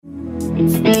It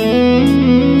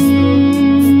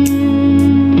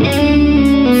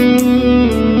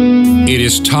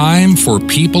is time for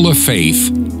people of faith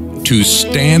to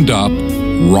stand up,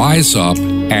 rise up,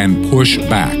 and push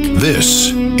back.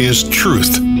 This is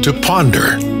Truth to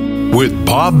Ponder with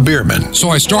Bob Bierman. So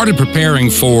I started preparing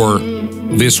for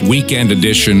this weekend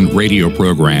edition radio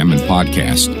program and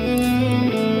podcast,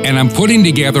 and I'm putting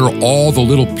together all the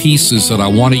little pieces that I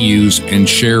want to use and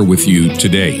share with you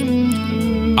today.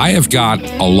 I have got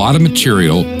a lot of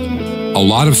material, a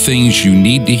lot of things you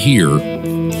need to hear,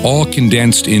 all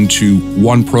condensed into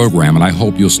one program, and I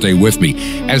hope you'll stay with me.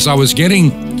 As I was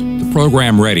getting the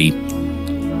program ready,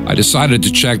 I decided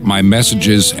to check my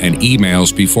messages and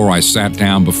emails before I sat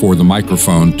down before the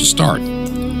microphone to start.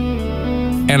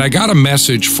 And I got a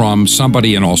message from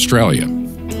somebody in Australia.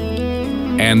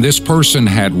 And this person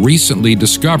had recently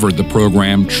discovered the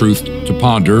program Truth to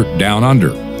Ponder Down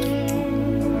Under.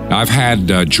 Now, I've had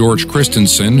George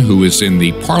Christensen, who is in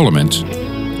the Parliament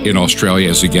in Australia,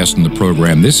 as a guest in the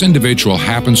program. This individual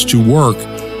happens to work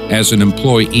as an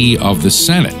employee of the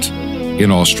Senate in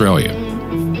Australia.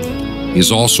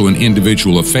 He's also an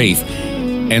individual of faith,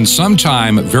 and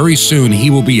sometime very soon he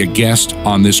will be a guest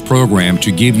on this program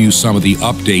to give you some of the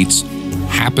updates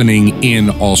happening in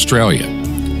Australia.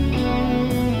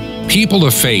 People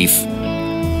of faith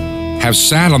have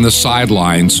sat on the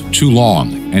sidelines too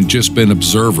long and just been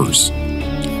observers.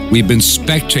 We've been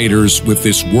spectators with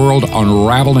this world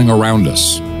unraveling around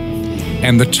us.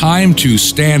 And the time to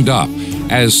stand up,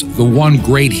 as the one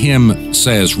great hymn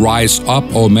says, "Rise up,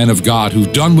 O men of God,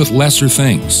 who've done with lesser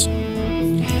things."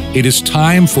 It is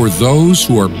time for those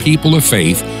who are people of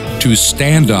faith to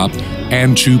stand up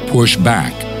and to push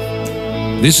back.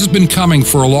 This has been coming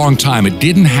for a long time. It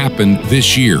didn't happen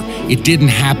this year. It didn't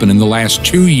happen in the last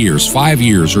 2 years, 5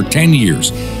 years, or 10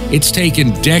 years. It's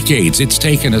taken decades. It's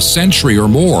taken a century or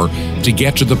more to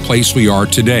get to the place we are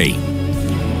today.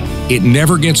 It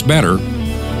never gets better.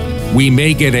 We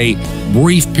may get a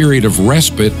brief period of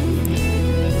respite,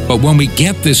 but when we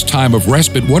get this time of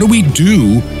respite, what do we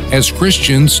do as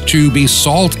Christians to be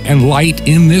salt and light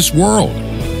in this world?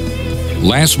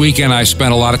 Last weekend, I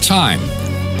spent a lot of time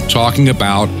talking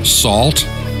about salt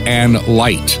and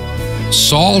light.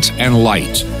 Salt and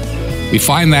light. We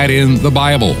find that in the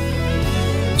Bible.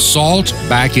 Salt,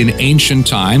 back in ancient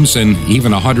times and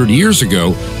even 100 years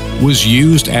ago, was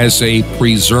used as a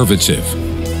preservative.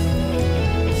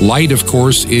 Light, of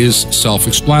course, is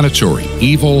self-explanatory.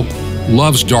 Evil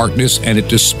loves darkness and it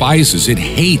despises, it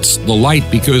hates the light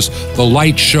because the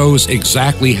light shows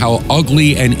exactly how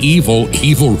ugly and evil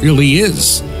really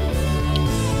is.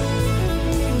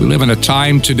 We live in a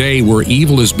time today where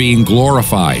evil is being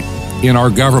glorified in our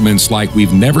governments like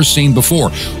we've never seen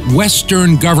before.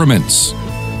 Western governments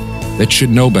that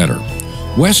should know better.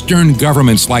 Western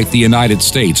governments like the United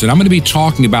States, and I'm going to be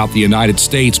talking about the United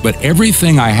States, but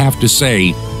everything I have to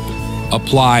say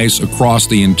applies across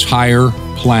the entire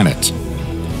planet.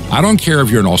 I don't care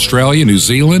if you're in Australia, New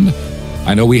Zealand,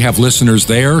 I know we have listeners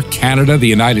there, Canada, the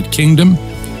United Kingdom,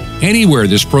 anywhere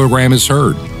this program is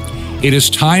heard. It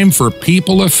is time for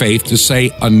people of faith to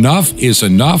say enough is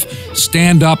enough,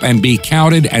 stand up and be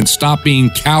counted, and stop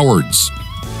being cowards.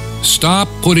 Stop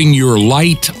putting your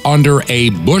light under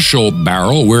a bushel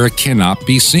barrel where it cannot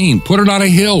be seen. Put it on a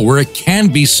hill where it can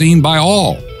be seen by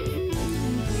all.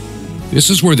 This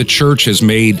is where the church has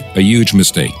made a huge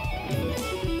mistake.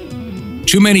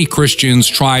 Too many Christians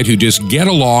try to just get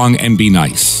along and be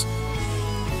nice.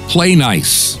 Play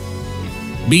nice.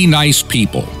 Be nice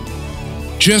people.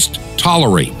 Just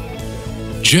tolerate.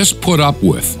 Just put up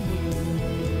with.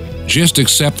 Just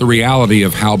accept the reality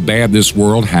of how bad this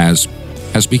world has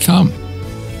become.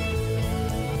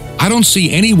 I don't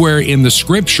see anywhere in the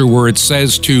scripture where it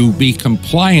says to be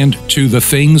compliant to the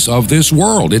things of this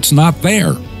world. It's not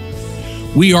there.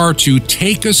 We are to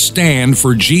take a stand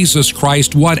for Jesus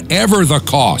Christ, whatever the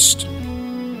cost.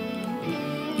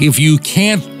 If you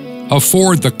can't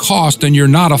afford the cost, then you're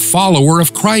not a follower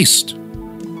of Christ.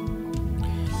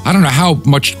 I don't know how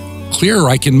much clearer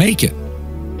I can make it.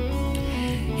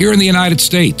 Here in the United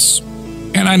States,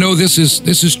 and I know this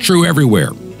is true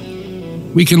everywhere,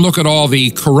 we can look at all the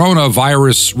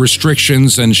coronavirus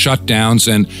restrictions and shutdowns,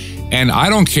 and I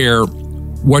don't care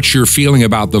what you're feeling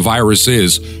about the virus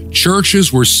is.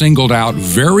 Churches were singled out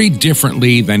very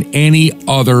differently than any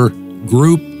other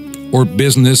group or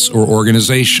business or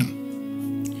organization.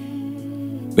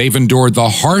 They've endured the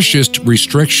harshest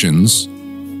restrictions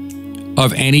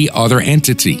of any other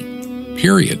entity,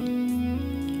 period.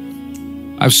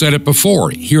 I've said it before.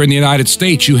 Here in the United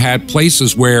States, you had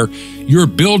places where your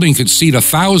building could seat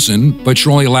 1,000, but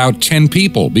you're only allowed 10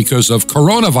 people because of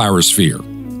coronavirus fear.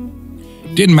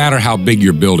 Didn't matter how big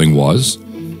your building was.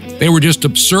 They were just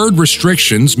absurd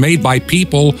restrictions made by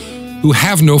people who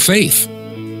have no faith.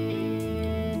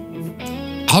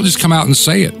 I'll just come out and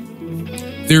say it.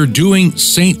 They're doing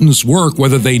Satan's work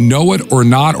whether they know it or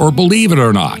not or believe it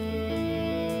or not.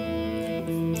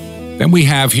 Then we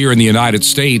have here in the United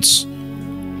States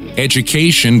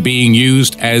education being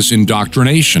used as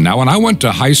indoctrination. Now, when I went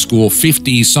to high school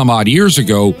 50 some odd years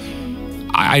ago,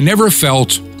 I never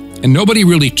felt, and nobody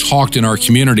really talked in our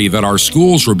community, that our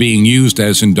schools were being used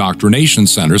as indoctrination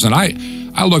centers. And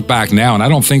I look back now and I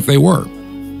don't think they were.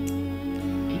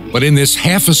 But in this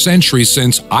half a century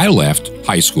since I left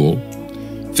high school,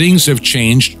 things have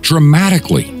changed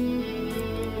dramatically.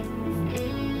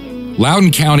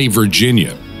 Loudoun County,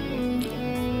 Virginia,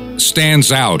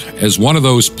 stands out as one of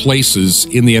those places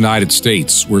in the United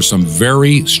States where some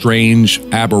very strange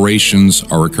aberrations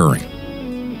are occurring.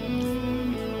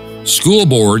 School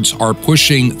boards are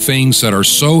pushing things that are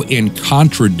so in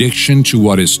contradiction to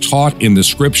what is taught in the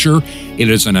Scripture. It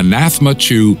is an anathema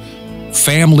to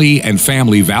family and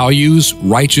family values,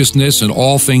 righteousness, and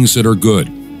all things that are good.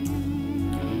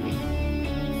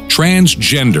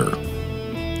 Transgender,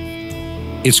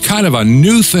 it's kind of a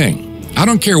new thing. I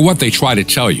don't care what they try to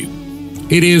tell you.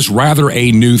 It is rather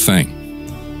a new thing.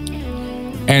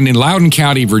 And in Loudoun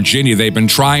County, Virginia, they've been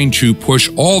trying to push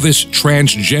all this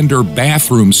transgender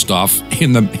bathroom stuff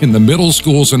in the middle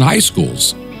schools and high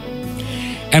schools.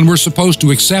 And we're supposed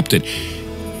to accept it.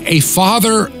 A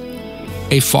father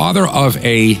of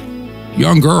a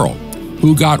young girl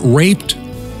who got raped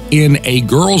in a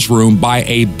girl's room by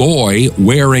a boy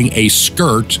wearing a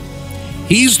skirt,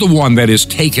 he's the one that is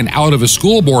taken out of a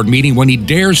school board meeting when he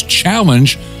dares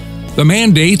challenge the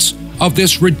mandates of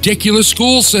this ridiculous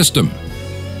school system.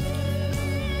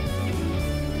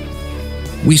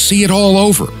 We see it all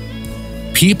over.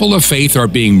 People of faith are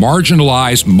being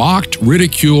marginalized, mocked,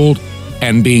 ridiculed,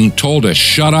 and being told to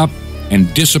shut up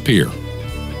and disappear.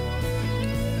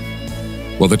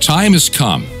 Well, the time has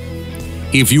come.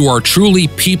 If you are truly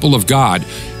people of God,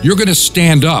 you're going to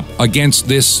stand up against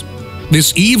this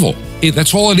evil.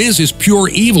 That's all it is pure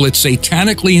evil. It's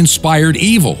satanically inspired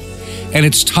evil. And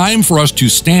it's time for us to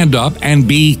stand up and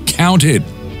be counted.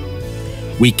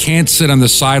 We can't sit on the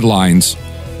sidelines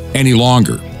any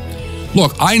longer.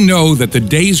 Look, I know that the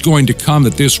day is going to come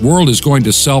that this world is going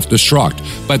to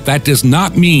self-destruct, but that does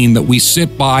not mean that we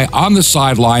sit by on the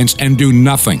sidelines and do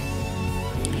nothing.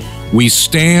 We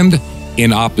stand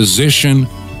in opposition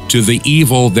to the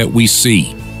evil that we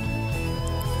see.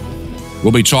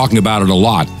 We'll be talking about it a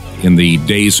lot in the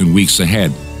days and weeks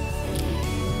ahead.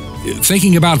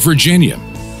 Thinking about Virginia,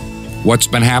 what's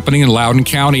been happening in Loudoun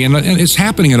County, and it's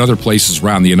happening in other places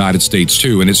around the United States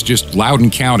too, and it's just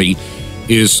Loudoun County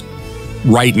is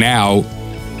right now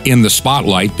in the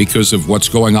spotlight because of what's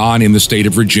going on in the state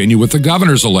of Virginia with the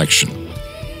governor's election.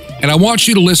 And I want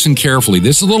you to listen carefully.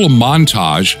 This is a little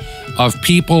montage of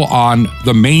people on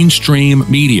the mainstream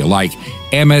media like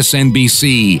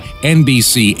MSNBC,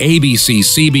 NBC, ABC,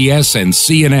 CBS, and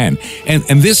CNN.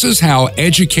 And this is how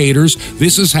educators,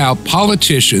 this is how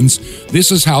politicians,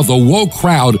 this is how the woke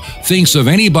crowd thinks of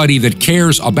anybody that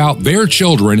cares about their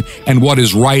children and what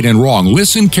is right and wrong.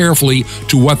 Listen carefully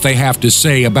to what they have to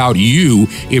say about you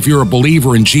if you're a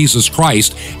believer in Jesus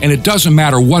Christ. And it doesn't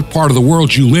matter what part of the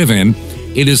world you live in.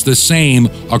 It is the same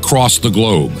across the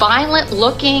globe.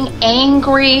 Violent-looking,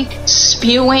 angry,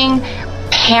 spewing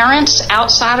parents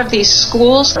outside of these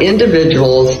schools.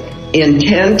 Individuals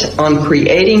intent on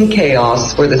creating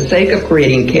chaos for the sake of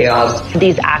creating chaos.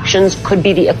 These actions could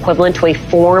be the equivalent to a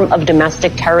form of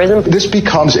domestic terrorism. This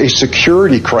becomes a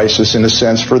security crisis in a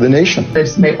sense for the nation.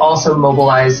 This may also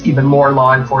mobilize even more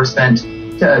law enforcement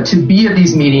to be at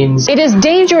these meetings. It is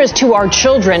dangerous to our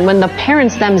children when the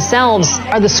parents themselves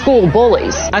are the school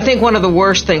bullies. I think one of the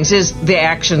worst things is the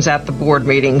actions at the board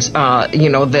meetings.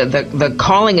 The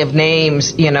calling of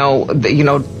names.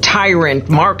 Tyrant,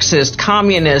 Marxist,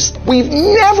 communist. We've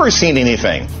never seen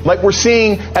anything like we're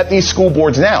seeing at these school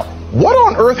boards now. What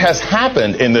on earth has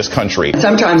happened in this country?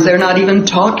 Sometimes they're not even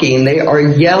talking; they are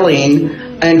yelling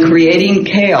and creating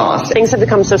chaos. Things have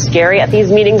become so scary at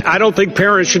these meetings. I don't think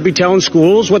parents should be telling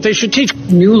schools what they should teach.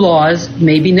 New laws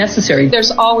may be necessary.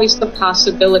 There's always the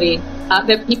possibility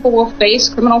that people will face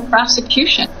criminal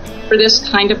prosecution for this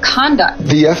kind of conduct.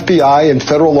 The FBI and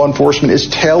federal law enforcement is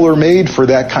tailor-made for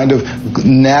that kind of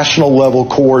national level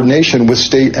coordination with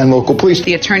state and local police.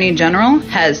 The Attorney General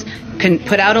can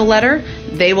put out a letter.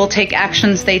 They will take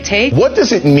actions they take. What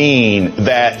does it mean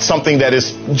that something that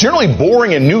is generally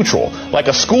boring and neutral, like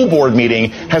a school board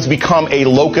meeting, has become a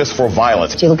locus for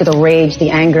violence? You look at the rage, the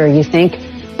anger, you think,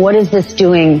 what is this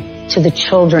doing to the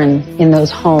children in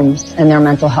those homes and their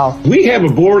mental health. We have a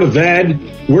board of ed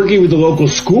working with the local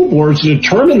school boards to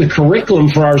determine the curriculum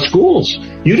for our schools.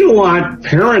 You don't want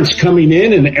parents coming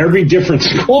in every different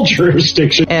school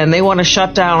jurisdiction. And they want to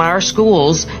shut down our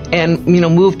schools and,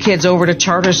 move kids over to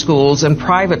charter schools and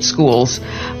private schools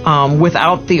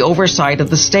without the oversight of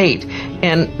the state.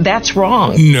 And that's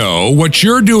wrong. No, what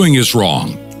you're doing is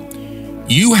wrong.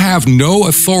 You have no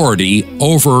authority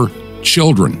over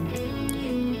children.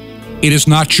 It is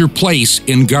not your place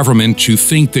in government to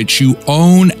think that you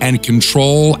own and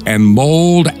control and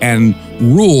mold and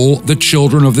rule the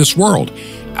children of this world.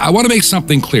 I want to make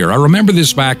something clear. I remember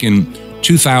this back in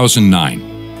 2009.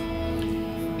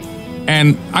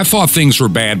 And I thought things were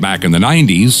bad back in the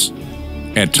 90s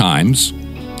at times.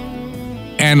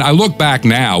 And I look back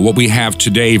now, what we have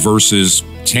today versus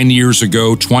 10 years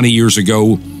ago, 20 years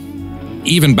ago,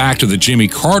 even back to the Jimmy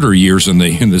Carter years in the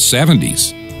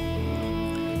 70s.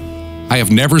 I have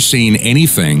never seen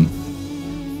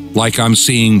anything like I'm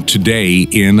seeing today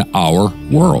in our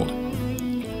world.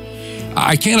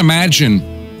 I can't imagine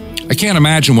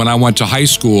when I went to high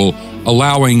school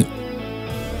allowing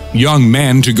young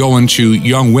men to go into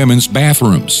young women's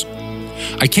bathrooms.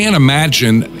 I can't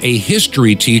imagine a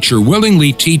history teacher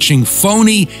willingly teaching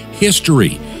phony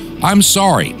history. I'm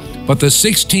sorry, but the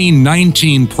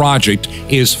 1619 Project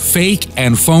is fake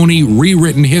and phony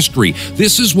rewritten history.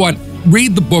 This is what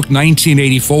read the book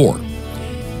 1984.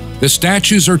 The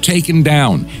statues are taken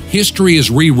down. History is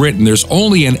rewritten. There's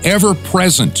only an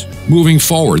ever-present moving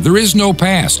forward. There is no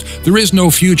past. There is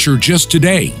no future, just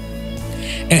today.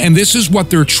 And this is what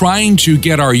they're trying to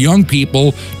get our young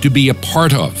people to be a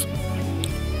part of.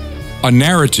 A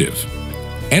narrative.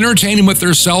 Entertaining with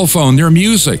their cell phone, their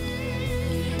music.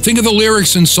 Think of the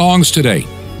lyrics in songs today.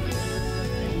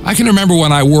 I can remember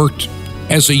when I worked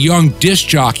as a young disc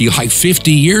jockey like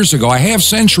 50 years ago, a half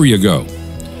century ago.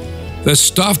 The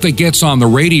stuff that gets on the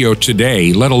radio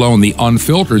today, let alone the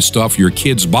unfiltered stuff your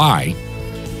kids buy,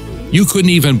 you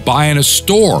couldn't even buy in a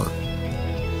store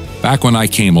back when I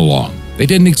came along. They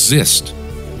didn't exist.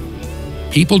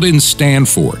 People didn't stand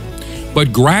for it.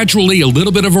 But gradually, a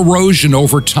little bit of erosion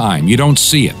over time. You don't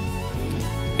see it.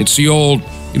 It's the old,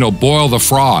 boil the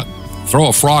frog. Throw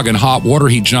a frog in hot water,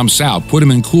 he jumps out. Put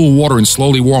him in cool water and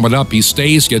slowly warm it up. He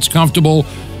stays, gets comfortable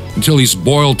until he's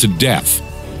boiled to death.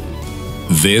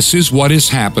 This is what is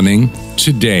happening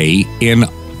today in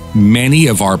many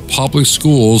of our public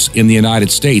schools in the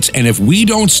United States. And if we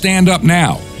don't stand up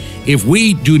now, if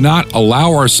we do not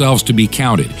allow ourselves to be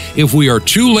counted, if we are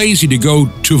too lazy to go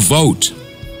to vote,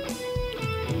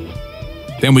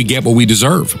 then we get what we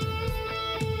deserve.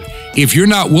 If you're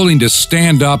not willing to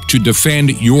stand up to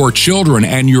defend your children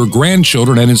and your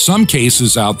grandchildren, and in some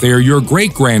cases out there, your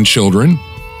great-grandchildren,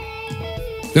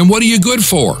 then what are you good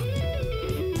for?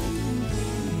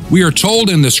 We are told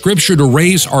in the scripture to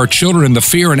raise our children in the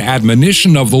fear and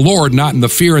admonition of the Lord, not in the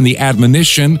fear and the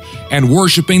admonition and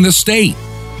worshiping the state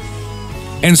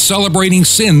and celebrating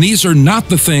sin. These are not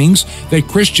the things that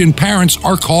Christian parents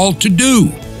are called to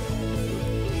do.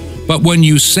 But when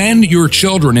you send your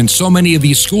children in so many of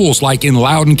these schools, like in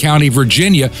Loudoun County,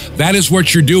 Virginia, that is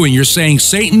what you're doing. You're saying,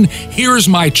 Satan, here's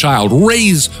my child.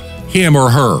 Raise him or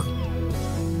her.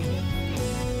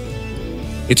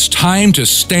 It's time to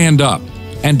stand up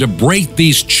and to break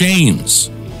these chains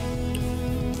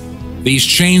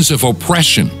of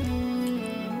oppression.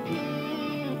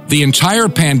 The entire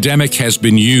pandemic has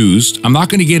been used. I'm not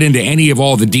going to get into any of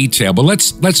all the detail, but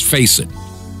let's face it.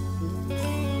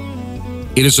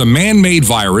 It is a man-made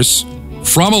virus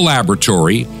from a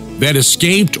laboratory that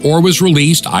escaped or was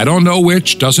released. I don't know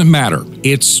which, doesn't matter.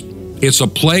 It's a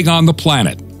plague on the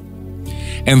planet.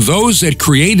 And those that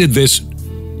created this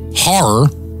horror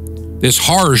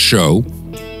show,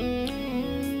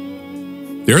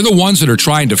 they're the ones that are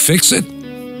trying to fix it.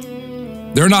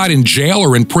 They're not in jail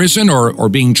or in prison or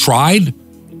being tried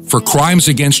for crimes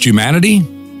against humanity.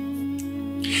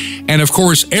 And of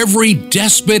course, every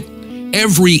despot,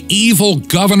 every evil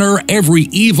governor, every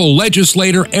evil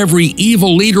legislator, every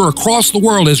evil leader across the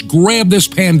world has grabbed this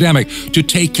pandemic to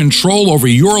take control over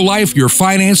your life, your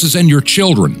finances, and your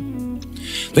children.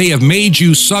 They have made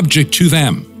you subject to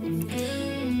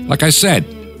them. Like I said,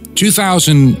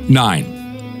 2009,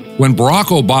 when Barack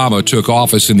Obama took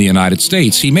office in the United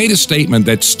States, he made a statement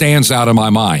that stands out in my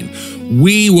mind.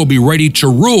 We will be ready to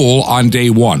rule on day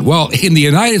one. Well, in the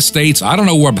United States, I don't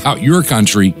know about your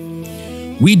country,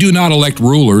 we do not elect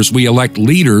rulers, we elect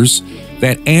leaders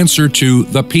that answer to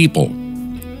the people,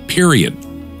 period.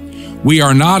 We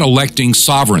are not electing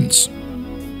sovereigns.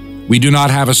 We do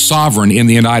not have a sovereign in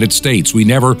the United States. We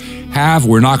never have,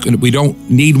 we don't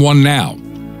need one now.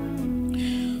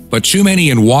 But too many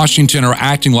in Washington are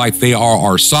acting like they are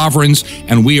our sovereigns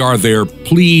and we are their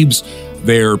plebes,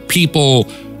 their people,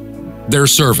 their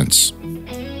servants.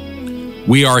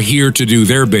 We are here to do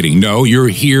their bidding. No, you're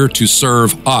here to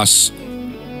serve us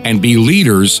and be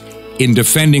leaders in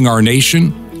defending our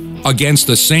nation against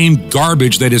the same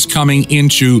garbage that is coming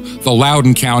into the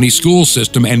Loudoun County school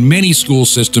system and many school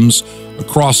systems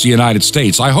across the United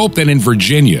States. I hope that in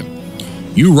Virginia,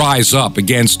 you rise up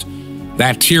against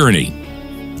that tyranny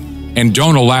and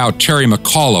don't allow Terry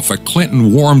McAuliffe, a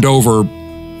Clinton warmed-over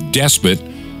despot,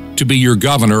 to be your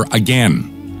governor again.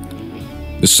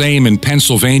 The same in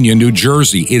Pennsylvania, New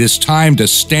Jersey. It is time to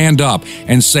stand up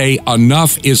and say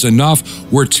enough is enough.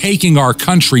 We're taking our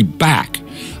country back.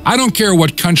 I don't care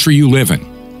what country you live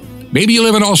in. Maybe you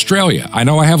live in Australia. I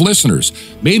know I have listeners.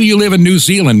 Maybe you live in New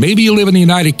Zealand. Maybe you live in the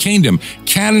United Kingdom.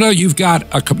 Canada, you've got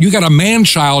a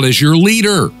man-child as your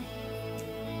leader,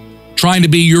 trying to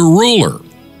be your ruler.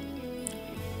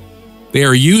 They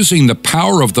are using the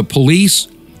power of the police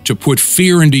to put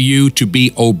fear into you to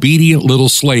be obedient little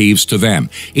slaves to them.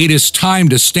 It is time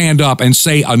to stand up and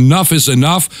say enough is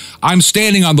enough. I'm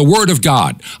standing on the word of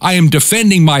God. I am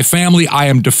defending my family. I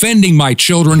am defending my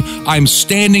children. I'm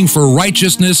standing for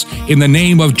righteousness in the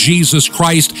name of Jesus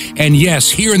Christ. And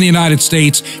yes, here in the United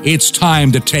States, it's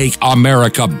time to take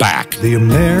America back. The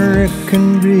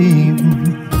American dream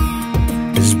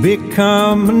has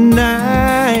become a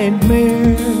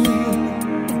nightmare.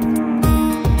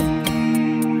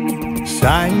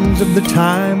 Signs of the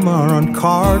time are on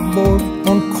cardboard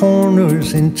on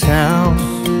corners in town.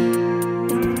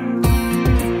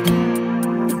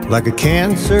 Like a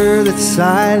cancer that's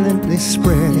silently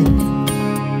spreading,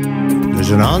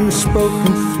 there's an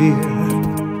unspoken fear.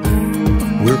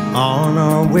 We're on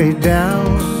our way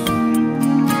down.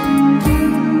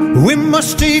 We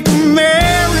must take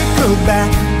America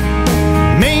back.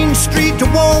 Main Street to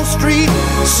Wall Street,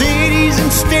 cities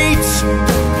and states,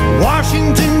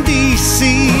 Washington,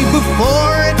 D.C.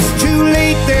 Before it's too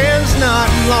late, there's not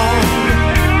long.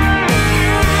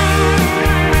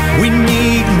 We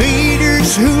need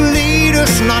leaders who lead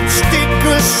us, not stick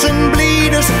us and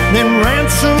bleed us, then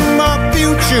ransom our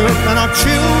future and our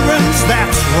children's,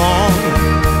 that's wrong.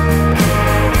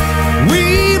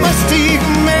 We must take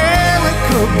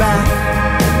America back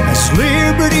as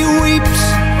liberty weeps,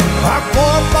 our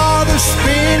forefathers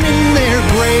spin in their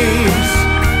graves.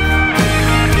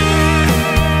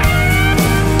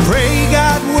 Pray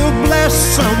God will bless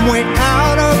some way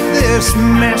out of this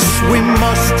mess. We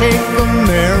must take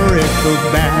America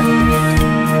back.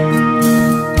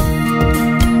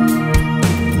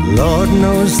 Lord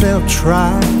knows they'll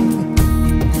try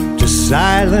to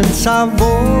silence our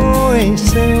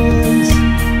voices.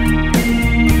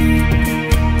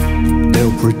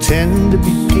 They'll pretend to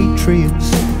be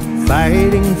patriots,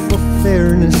 fighting for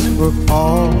fairness for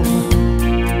all.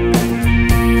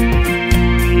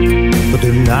 But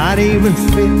they're not even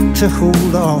fit to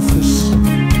hold office.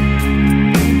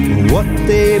 What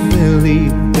they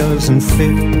believe doesn't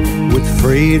fit with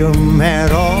freedom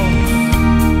at all.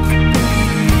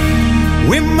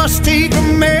 We must take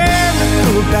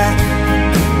America back.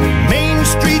 Main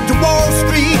Street to Wall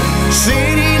Street,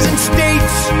 cities and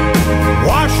states,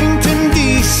 Washington,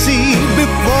 D.C.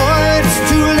 Before it's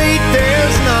too late,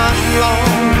 there's not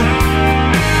long.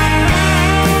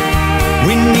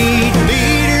 We need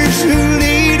leaders who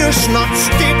lead us, not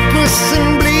stick us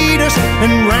and bleed us,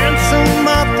 and ransom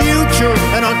our future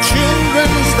and our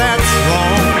children's, that's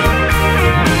wrong.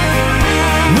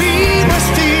 We must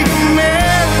take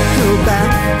America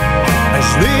back as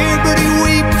liberty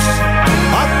weeps,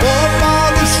 our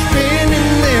forefathers spin in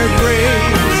their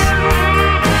graves.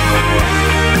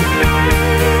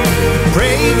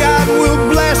 Pray God will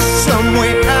bless some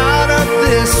way out of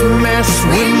this mess.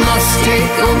 We must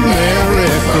take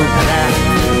America back.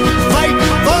 Fight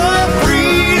for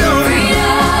freedom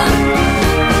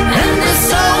and the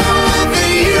soul of the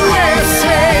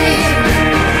USA.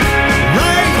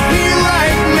 Right here,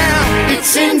 right now,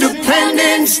 it's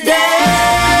Independence Day.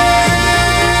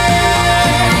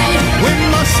 We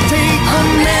must take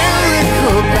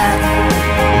America back.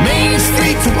 Main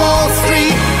Street to Wall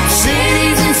Street,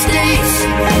 cities and states,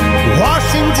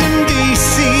 Washington,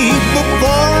 D.C.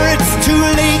 Before it's too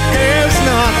late, there's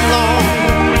not long.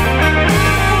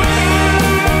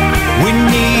 We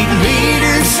need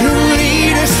leaders who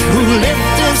lead us, who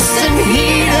lift us and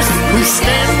heed us, who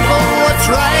stand for what's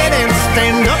right and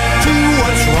stand up to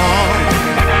what's wrong.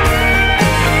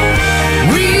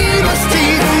 We must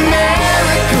take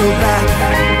America back,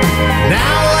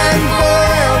 now and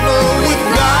forever, with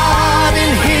God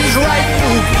in His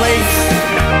rightful place.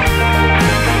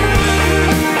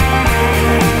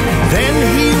 Then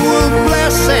He will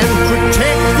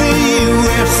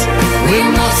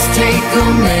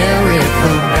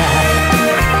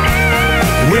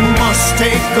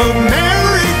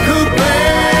America back.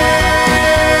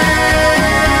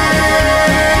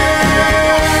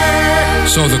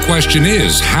 So the question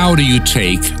is, how do you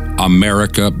take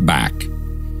America back?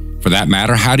 For that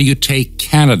matter, how do you take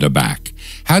Canada back?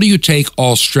 How do you take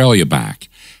Australia back?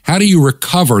 How do you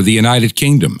recover the United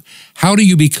Kingdom? How do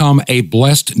you become a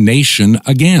blessed nation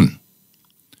again?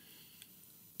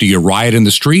 Do you riot in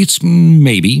the streets?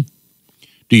 Maybe.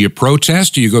 Do you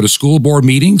protest? Do you go to school board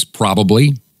meetings?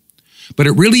 Probably. But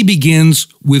it really begins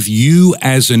with you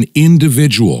as an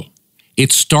individual.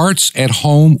 It starts at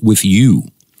home with you.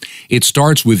 It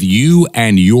starts with you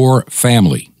and your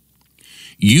family.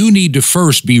 You need to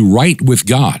first be right with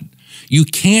God. You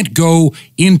can't go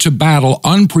into battle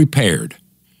unprepared.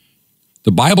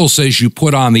 The Bible says you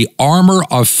put on the armor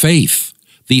of faith.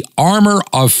 The armor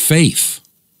of faith.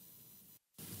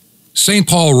 St.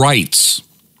 Paul writes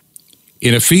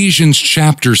in Ephesians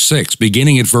chapter 6,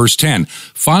 beginning at verse 10,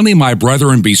 "Finally, my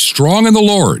brethren, be strong in the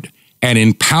Lord and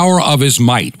in power of his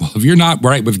might." Well, if you're not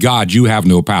right with God, you have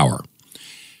no power.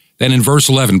 Then in verse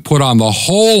 11, put on the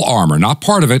whole armor, not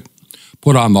part of it,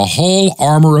 put on the whole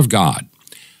armor of God,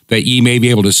 that ye may be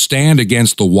able to stand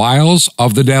against the wiles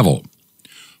of the devil.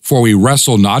 For we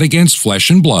wrestle not against flesh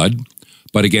and blood,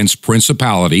 but against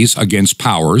principalities, against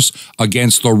powers,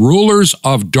 against the rulers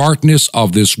of darkness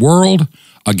of this world,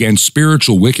 against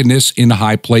spiritual wickedness in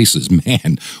high places.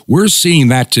 Man, we're seeing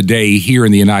that today here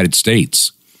in the United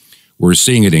States. We're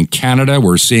seeing it in Canada.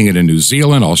 We're seeing it in New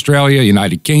Zealand, Australia,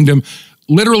 United Kingdom,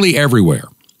 literally everywhere.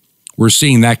 We're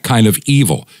seeing that kind of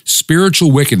evil,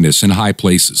 spiritual wickedness in high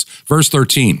places. Verse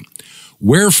 13,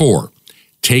 "Wherefore,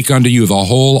 take unto you the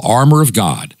whole armor of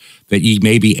God, that ye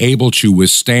may be able to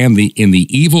withstand in the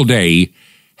evil day,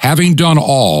 having done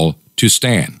all to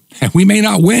stand." And we may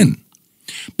not win,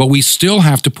 but we still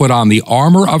have to put on the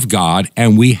armor of God,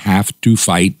 and we have to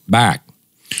fight back.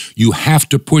 You have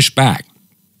to push back.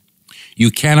 You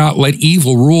cannot let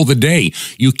evil rule the day.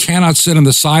 You cannot sit on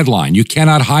the sideline. You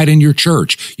cannot hide in your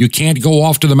church. You can't go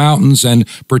off to the mountains and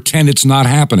pretend it's not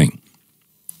happening.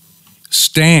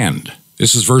 Stand.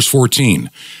 This is verse 14.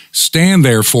 "Stand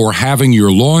therefore, having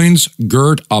your loins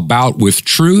girt about with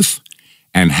truth,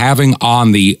 and having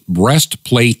on the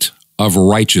breastplate of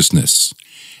righteousness,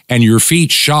 and your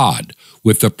feet shod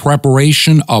with the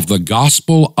preparation of the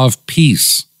gospel of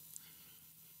peace."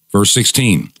 Verse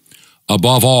 16.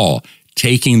 "Above all,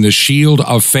 taking the shield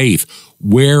of faith,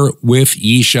 wherewith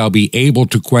ye shall be able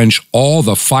to quench all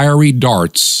the fiery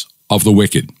darts of the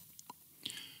wicked.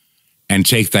 And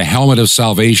take the helmet of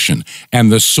salvation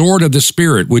and the sword of the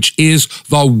Spirit, which is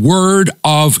the word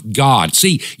of God."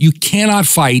 See, you cannot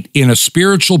fight in a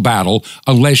spiritual battle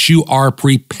unless you are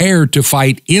prepared to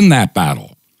fight in that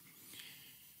battle.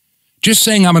 Just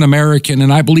saying I'm an American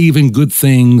and I believe in good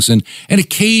things, and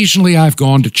occasionally I've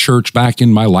gone to church back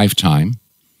in my lifetime.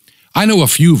 I know a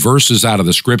few verses out of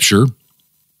the scripture.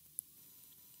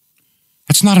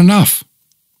 That's not enough.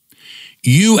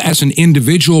 You as an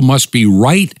individual must be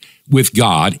right with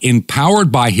God,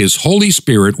 empowered by his Holy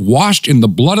Spirit, washed in the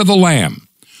blood of the Lamb,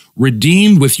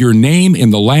 redeemed with your name in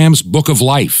the Lamb's book of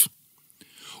life.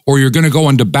 Or you're going to go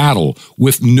into battle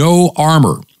with no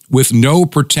armor, with no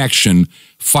protection,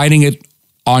 fighting it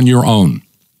on your own.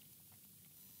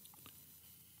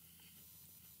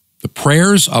 The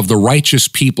prayers of the righteous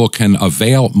people can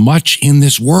avail much in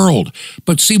this world.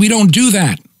 But see, we don't do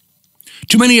that.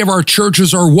 Too many of our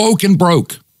churches are woke and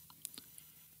broke.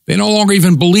 They no longer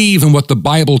even believe in what the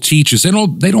Bible teaches. They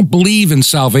don't believe in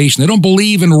salvation. They don't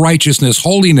believe in righteousness,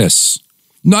 holiness.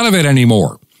 None of it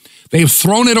anymore. They've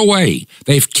thrown it away.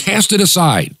 They've cast it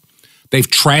aside. They've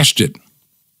trashed it.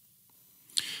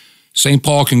 St.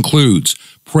 Paul concludes,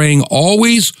 praying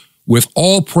always with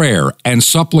all prayer and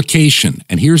supplication,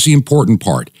 and here's the important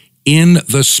part, in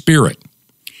the Spirit.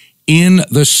 In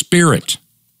the Spirit.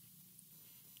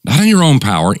 Not in your own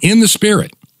power, in the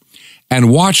Spirit. And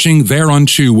watching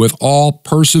thereunto with all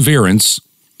perseverance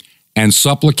and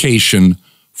supplication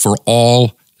for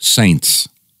all saints.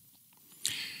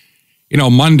 You know,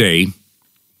 Monday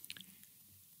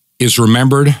is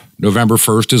remembered, November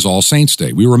 1st is All Saints'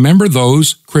 Day. We remember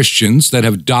those Christians that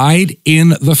have died in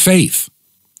the faith,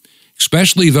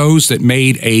 especially those that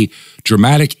made a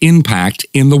dramatic impact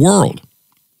in the world.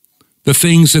 The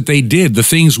things that they did, the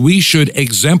things we should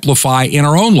exemplify in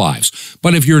our own lives.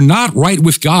 But if you're not right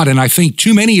with God, and I think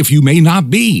too many of you may not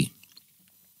be,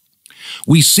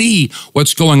 we see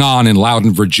what's going on in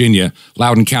Loudoun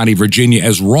County, Virginia,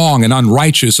 as wrong and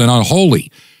unrighteous and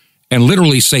unholy and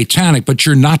literally satanic, but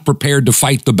you're not prepared to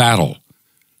fight the battle.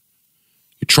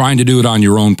 You're trying to do it on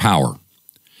your own power.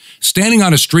 Standing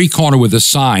on a street corner with a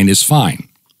sign is fine,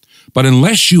 But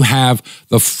unless you have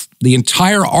the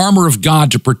entire armor of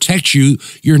God to protect you,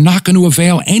 you're not going to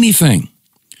avail anything.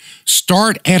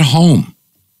 Start at home.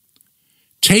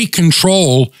 Take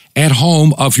control at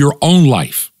home of your own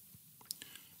life.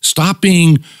 Stop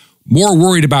being more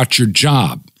worried about your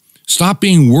job. Stop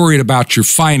being worried about your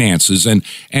finances and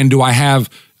do I have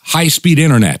high-speed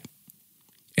internet?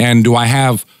 And do I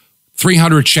have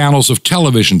 300 channels of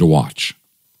television to watch?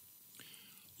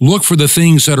 Look for the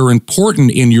things that are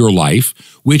important in your life,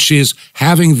 which is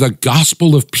having the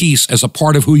gospel of peace as a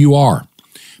part of who you are,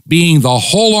 being the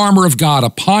whole armor of God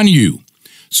upon you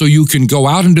so you can go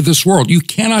out into this world. You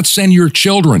cannot send your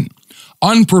children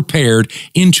unprepared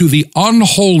into the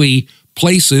unholy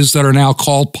places that are now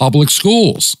called public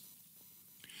schools.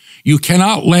 You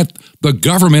cannot let the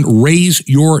government raise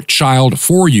your child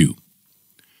for you.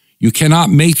 You cannot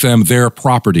make them their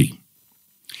property.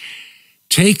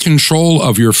 Take control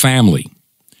of your family.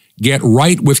 Get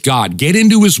right with God. Get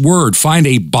into His Word. Find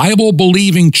a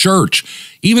Bible-believing church,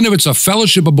 even if it's a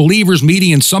fellowship of believers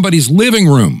meeting in somebody's living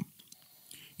room.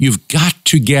 You've got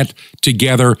to get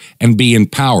together and be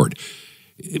empowered.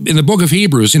 In the book of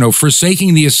Hebrews,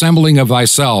 forsaking the assembling of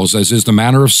thyself, as is the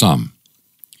manner of some.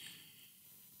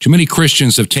 Too many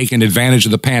Christians have taken advantage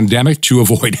of the pandemic to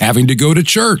avoid having to go to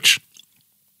church.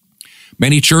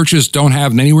 Many churches don't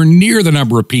have anywhere near the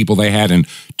number of people they had in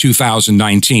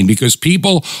 2019 because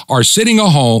people are sitting at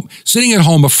home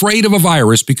afraid of a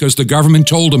virus because the government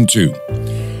told them to.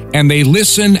 And they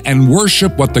listen and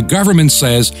worship what the government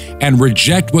says and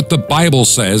reject what the Bible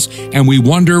says, and we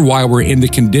wonder why we're in the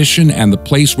condition and the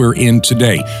place we're in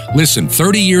today. Listen,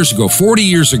 30 years ago, 40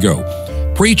 years ago,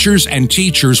 preachers and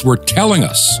teachers were telling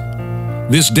us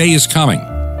this day is coming.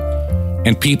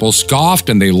 And people scoffed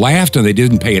and they laughed and they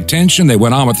didn't pay attention. They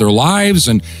went on with their lives.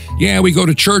 And we go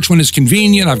to church when it's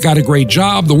convenient. I've got a great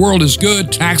job. The world is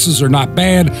good. Taxes are not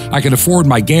bad. I can afford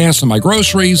my gas and my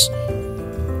groceries.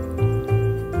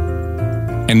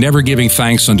 And never giving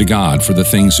thanks unto God for the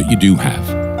things that you do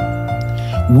have.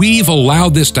 We've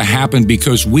allowed this to happen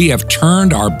because we have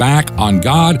turned our back on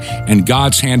God, and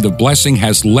God's hand of blessing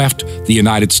has left the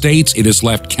United States. It has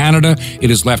left Canada. It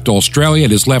has left Australia.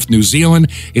 It has left New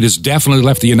Zealand. It has definitely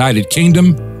left the United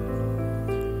Kingdom.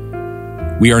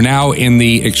 We are now in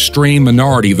the extreme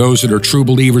minority, those that are true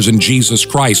believers in Jesus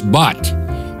Christ. But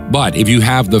if you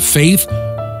have the faith,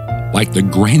 like the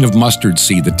grain of mustard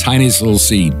seed, the tiniest little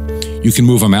seed, you can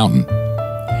move a mountain.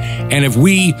 And if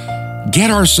we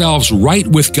get ourselves right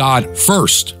with God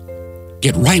first,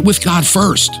 then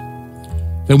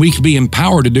we can be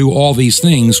empowered to do all these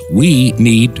things we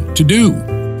need to do.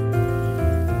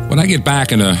 When I get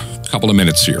back in a couple of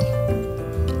minutes here,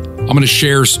 I'm going to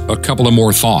share a couple of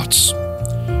more thoughts.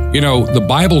 The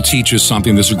Bible teaches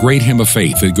something. There's a great hymn of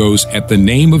faith. It goes, at the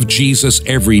name of Jesus,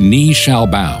 every knee shall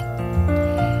bow.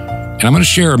 And I'm going to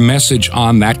share a message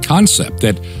on that concept,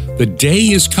 that the day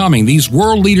is coming. These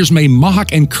world leaders may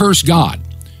mock and curse God,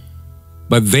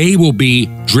 but they will be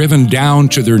driven down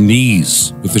to their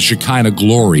knees with the Shekinah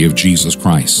glory of Jesus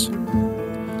Christ.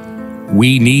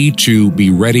 We need to be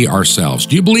ready ourselves.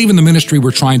 Do you believe in the ministry we're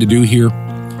trying to do here?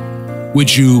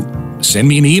 Would you send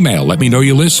me an email? Let me know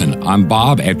you listen. I'm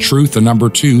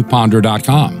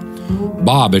Bob@truth2ponder.com.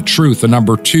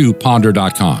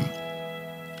 Bob@truth2ponder.com.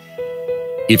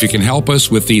 If you can help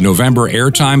us with the November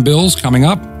airtime bills coming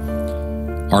up,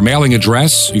 our mailing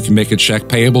address, you can make a check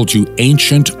payable to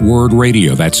Ancient Word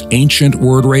Radio. That's Ancient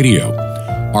Word Radio.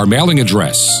 Our mailing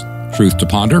address, Truth to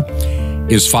Ponder,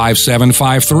 is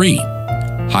 5753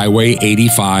 Highway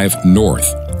 85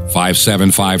 North.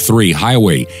 5753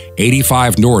 Highway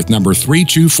 85 North, number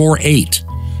 3248.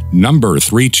 Number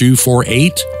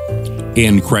 3248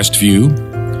 in Crestview.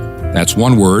 That's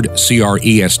one word,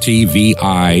 Crestview,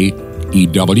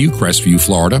 Crestview,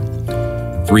 Florida,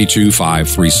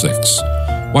 32536.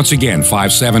 Once again,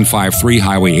 5753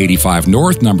 Highway 85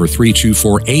 North, number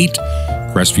 3248,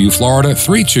 Crestview, Florida,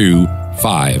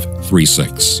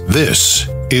 32536. This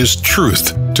is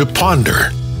Truth to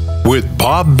Ponder with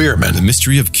Bob Bierman. The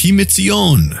mystery of Ki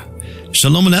Mitzion.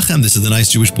 Shalom Alechem. This is the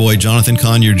nice Jewish boy, Jonathan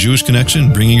Kahn, your Jewish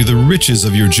connection, bringing you the riches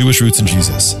of your Jewish roots in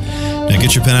Jesus. Now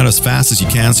get your pen out as fast as you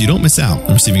can so you don't miss out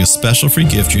on receiving a special free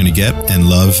gift you're going to get and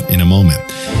love in a moment.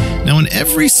 Now, in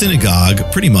every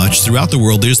synagogue, pretty much throughout the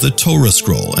world, there's the Torah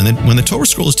scroll. And then when the Torah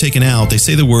scroll is taken out, they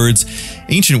say the words,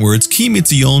 ancient words, Ki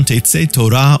Mitzion tetzeh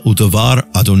Torah u'davar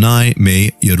Adonai me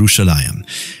Yerushalayim.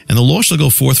 And the law shall go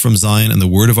forth from Zion and the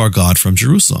word of our God from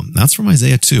Jerusalem. That's from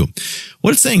Isaiah 2.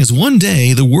 What it's saying is one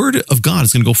day the word of God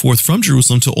is going to go forth from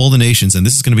Jerusalem to all the nations, and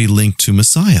this is going to be linked to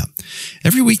Messiah.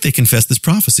 Every week they confess this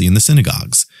prophecy in the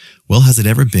synagogues. Well, has it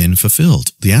ever been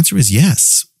fulfilled? The answer is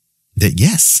yes. that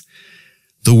yes,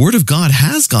 the word of God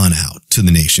has gone out to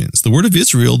the nations. The word of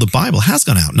Israel, the Bible, has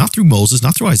gone out, not through Moses,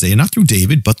 not through Isaiah, not through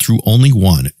David, but through only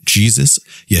one, Jesus,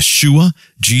 Yeshua,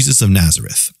 Jesus of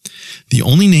Nazareth. The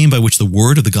only name by which the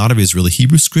word of the God of Israel, the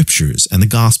Hebrew scriptures, and the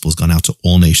gospel has gone out to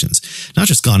all nations. Not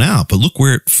just gone out, but look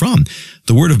where it's from.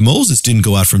 The word of Moses didn't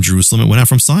go out from Jerusalem, it went out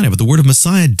from Sinai, but the word of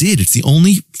Messiah did. It's the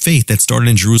only faith that started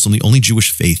in Jerusalem, the only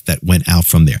Jewish faith that went out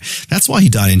from there. That's why he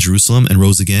died in Jerusalem and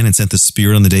rose again and sent the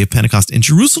Spirit on the day of Pentecost in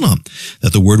Jerusalem,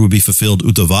 that the word would be fulfilled,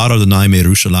 Udavar Adonai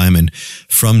Yerushalayim, and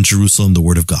from Jerusalem the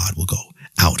word of God will go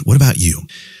out. What about you?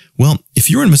 Well, if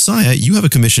you're in Messiah, you have a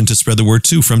commission to spread the word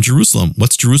too from Jerusalem.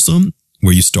 What's Jerusalem?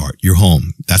 Where you start, your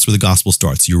home. That's where the gospel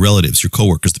starts. Your relatives, your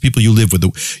coworkers, the people you live with,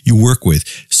 you work with.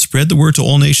 Spread the word to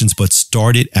all nations, but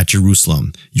start it at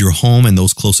Jerusalem, your home and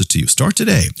those closest to you. Start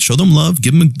today. Show them love.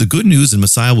 Give them the good news, and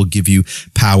Messiah will give you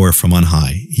power from on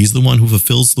high. He's the one who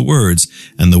fulfills the words,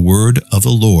 and the word of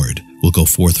the Lord will go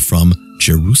forth from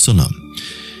Jerusalem.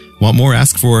 Want more?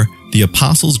 Ask for the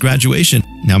Apostles' graduation.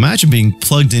 Now imagine being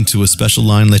plugged into a special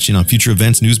line, let you in on future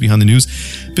events, news behind the news,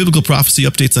 biblical prophecy,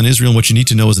 updates on Israel, and what you need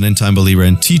to know as an end-time believer,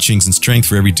 and teachings and strength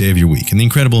for every day of your week. And the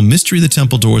incredible Mystery of the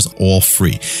Temple Doors, all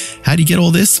free. How do you get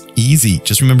all this? Easy.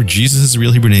 Just remember Jesus'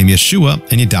 real Hebrew name, Yeshua,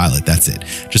 and you dial it. That's it.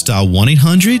 Just dial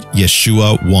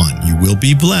 1-800-YESHUA-1. You will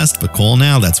be blessed, but call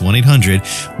now. That's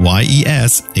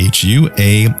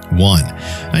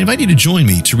 1-800-YESHUA-1. I invite you to join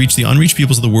me to reach the unreached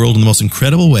peoples of the world in the most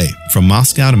incredible way, from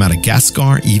Moscow to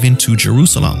Madagascar, even to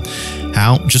Jerusalem.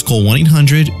 How? Just call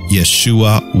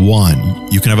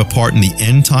 1-800-YESHUA-1. You can have a part in the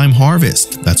end time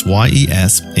harvest. That's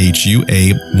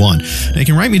YESHUA-1. Now you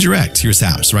can write me direct. Here's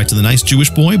how. Just write to the Nice Jewish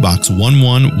Boy, Box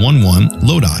 1111,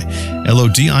 Lodi,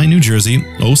 Lodi, New Jersey,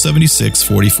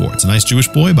 07644. It's a Nice Jewish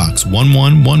Boy, Box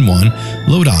 1111,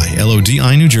 Lodi,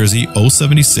 Lodi, New Jersey,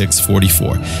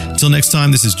 07644. Until next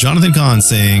time, this is Jonathan Kahn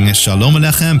saying, Shalom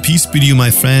Alechem, peace be to you,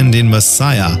 my friend in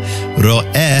Messiah,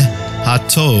 Ro'eh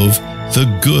HaTov, the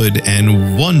good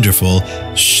and wonderful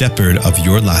shepherd of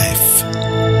your life.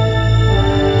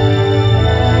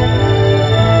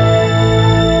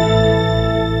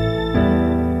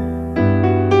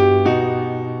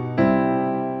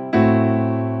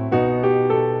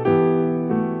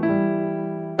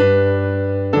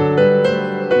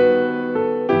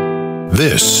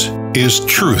 This is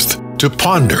Truth to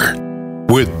Ponder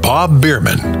with Bob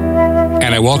Bierman.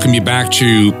 And I welcome you back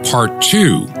to part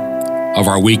 2 of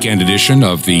our weekend edition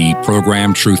of the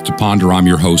program Truth to Ponder. I'm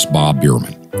your host, Bob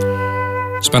Bierman.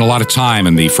 Spent a lot of time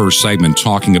in the first segment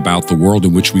talking about the world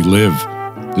in which we live,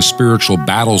 the spiritual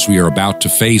battles we are about to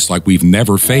face like we've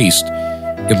never faced,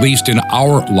 at least in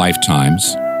our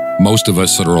lifetimes, most of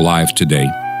us that are alive today.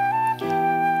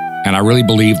 And I really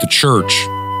believe the church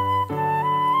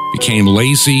became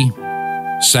lazy,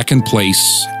 second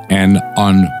place, and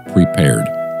unprepared.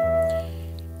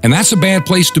 And that's a bad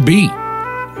place to be.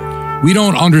 We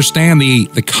don't understand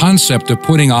the concept of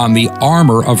putting on the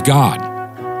armor of God.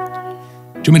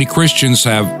 Too many Christians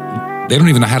they don't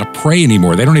even know how to pray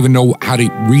anymore. They don't even know how to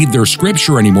read their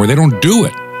scripture anymore. They don't do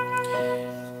it.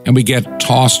 And we get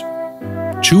tossed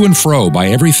to and fro by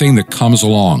everything that comes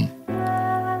along.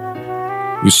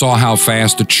 We saw how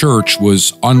fast the church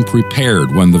was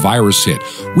unprepared when the virus hit.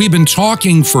 We've been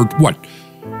talking for,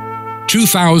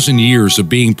 2,000 years of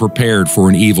being prepared for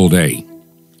an evil day.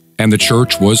 And the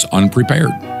church was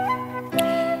unprepared.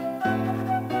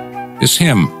 This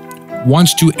hymn,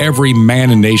 once to every man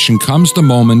and nation comes the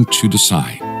moment to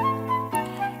decide.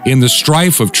 In the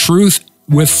strife of truth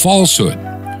with falsehood,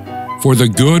 for the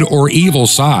good or evil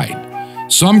side,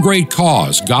 some great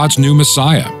cause, God's new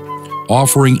Messiah,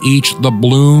 offering each the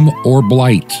bloom or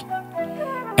blight.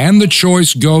 And the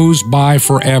choice goes by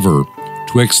forever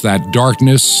twixt that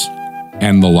darkness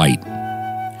and the light.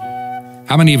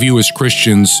 How many of you as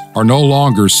Christians are no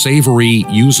longer savory,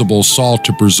 usable salt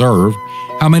to preserve?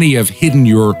 How many have hidden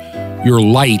your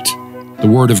light, the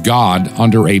Word of God,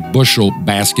 under a bushel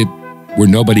basket where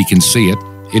nobody can see it?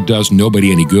 It does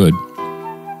nobody any good.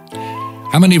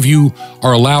 How many of you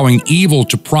are allowing evil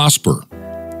to prosper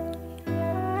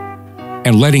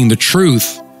and letting the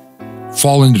truth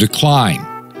fall into decline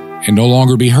and no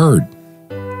longer be heard?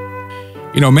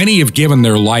 Many have given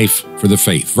their life for the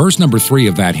faith. Verse number 3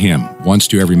 of that hymn, once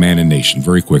to every man and nation,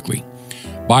 very quickly.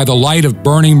 By the light of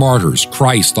burning martyrs,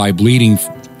 Christ, thy bleeding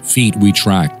feet we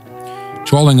track,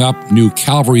 toiling up new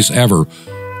Calvaries ever,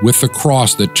 with the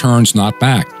cross that turns not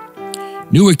back.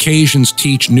 New occasions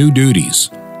teach new duties.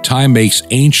 Time makes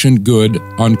ancient good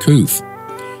uncouth.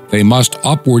 They must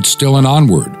upward still and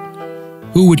onward.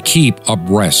 Who would keep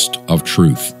abreast of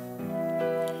truth?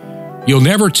 You'll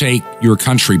never take your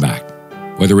country back.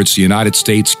 whether it's the United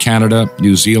States, Canada,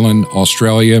 New Zealand,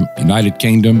 Australia, United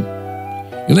Kingdom.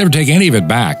 You'll never take any of it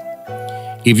back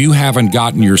if you haven't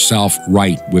gotten yourself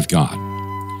right with God.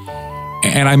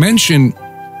 And I mentioned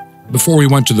before we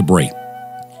went to the break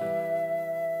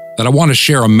that I want to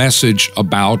share a message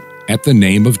about at the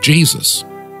name of Jesus.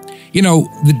 You know,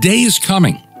 the day is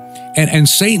coming, and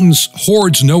Satan's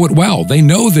hordes know it well. They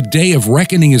know the day of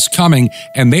reckoning is coming,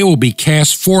 and they will be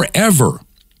cast forever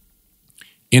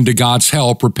into God's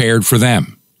hell prepared for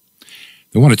them.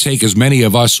 They want to take as many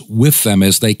of us with them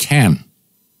as they can.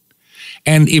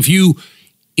 And if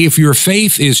your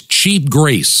faith is cheap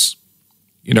grace,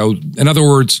 you know, in other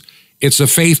words, it's a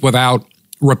faith without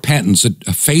repentance,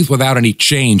 a faith without any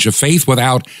change, a faith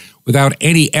without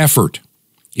any effort.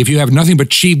 If you have nothing but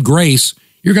cheap grace,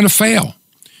 you're going to fail.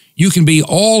 You can be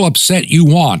all upset you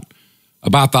want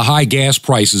about the high gas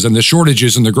prices and the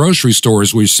shortages in the grocery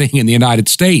stores we're seeing in the United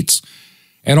States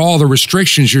and all the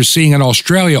restrictions you're seeing in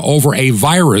Australia over a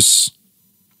virus.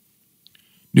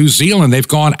 New Zealand, they've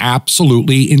gone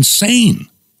absolutely insane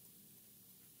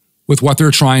with what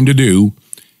they're trying to do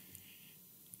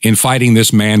in fighting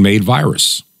this man-made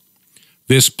virus.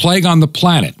 This plague on the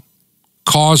planet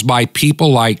caused by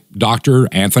people like Dr.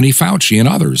 Anthony Fauci and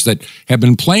others that have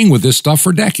been playing with this stuff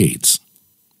for decades.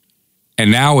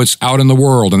 And now it's out in the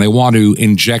world, and they want to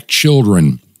inject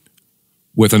children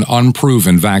with an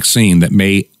unproven vaccine that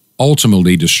may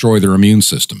ultimately destroy their immune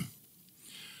system.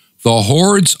 The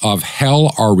hordes of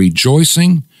hell are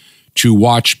rejoicing to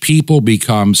watch people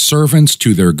become servants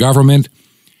to their government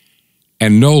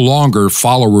and no longer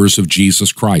followers of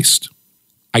Jesus Christ.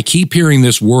 I keep hearing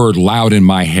this word loud in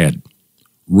my head,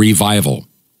 revival.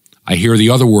 I hear the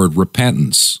other word,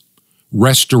 repentance,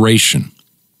 restoration.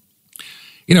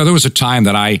 You know, there was a time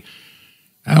that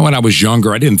when I was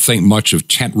younger, I didn't think much of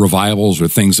tent revivals or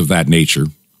things of that nature.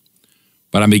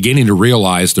 But I'm beginning to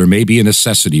realize there may be a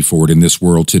necessity for it in this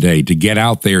world today, to get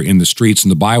out there in the streets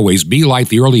and the byways, be like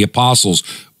the early apostles,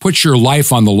 put your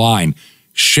life on the line,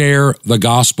 share the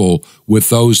gospel with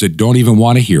those that don't even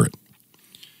want to hear it.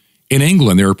 In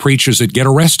England, there are preachers that get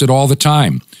arrested all the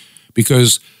time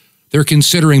because they're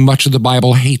considering much of the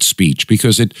Bible hate speech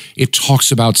because it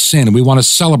talks about sin, and we want to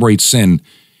celebrate sin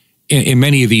in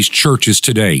many of these churches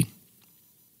today.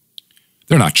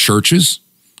 They're not churches.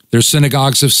 They're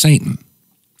synagogues of Satan.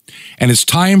 And it's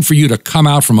time for you to come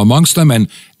out from amongst them and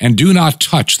do not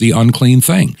touch the unclean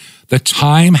thing. The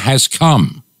time has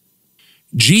come.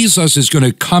 Jesus is going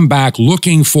to come back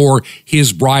looking for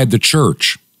his bride, the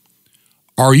church.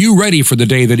 Are you ready for the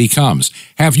day that he comes?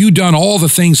 Have you done all the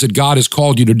things that God has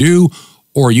called you to do,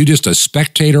 or are you just a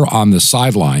spectator on the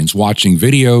sidelines watching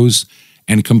videos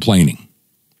and complaining?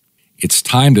 It's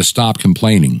time to stop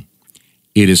complaining.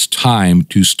 It is time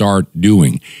to start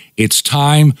doing. It's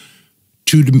time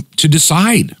to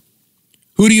decide.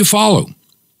 Who do you follow?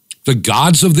 The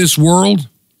gods of this world?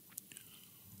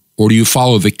 Or do you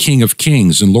follow the King of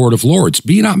Kings and Lord of Lords?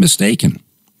 Be not mistaken.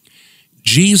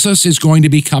 Jesus is going to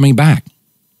be coming back.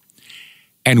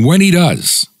 And when he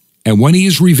does, and when he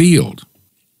is revealed,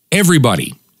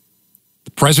 everybody,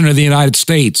 the President of the United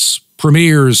States,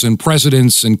 premiers and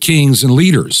presidents and kings and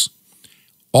leaders,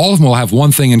 all of them will have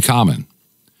one thing in common.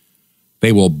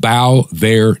 They will bow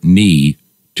their knee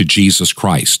to Jesus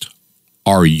Christ.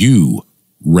 Are you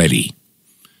ready?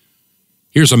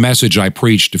 Here's a message I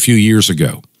preached a few years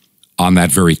ago on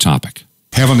that very topic.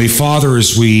 Heavenly Father,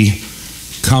 as we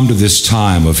come to this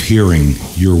time of hearing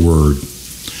your word,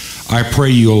 I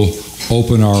pray you'll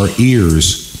open our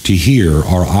ears to hear,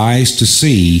 our eyes to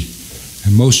see,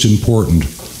 and most important,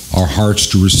 our hearts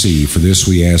to receive. For this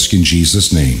we ask in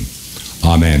Jesus' name.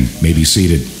 Amen. May be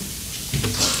seated.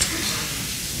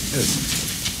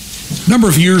 A number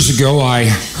of years ago, I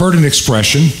heard an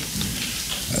expression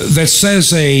that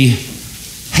says a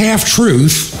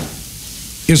half-truth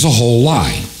is a whole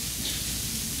lie.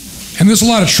 And there's a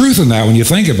lot of truth in that when you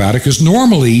think about it, because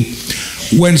normally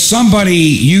when somebody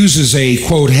uses a,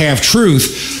 quote,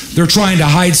 half-truth, they're trying to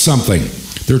hide something.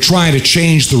 They're trying to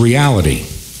change the reality.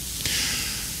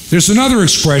 There's another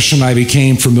expression I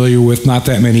became familiar with not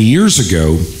that many years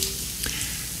ago,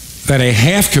 that a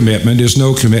half commitment is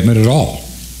no commitment at all.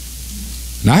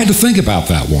 And I had to think about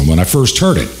that one when I first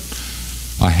heard it.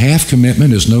 A half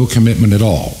commitment is no commitment at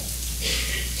all.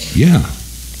 Yeah.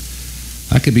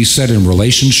 That could be said in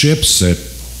relationships that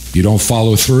you don't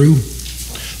follow through.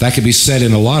 That could be said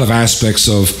in a lot of aspects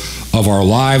of our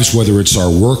lives, whether it's our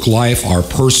work life, our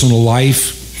personal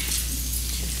life,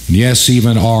 and yes,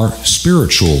 even our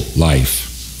spiritual life.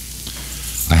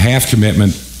 A half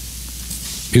commitment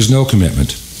is no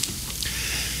commitment.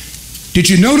 Did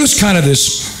you notice kind of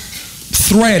this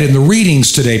thread in the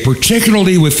readings today,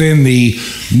 particularly within the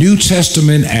New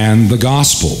Testament and the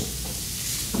Gospel.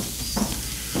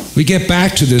 We get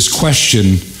back to this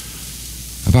question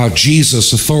about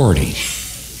Jesus' authority.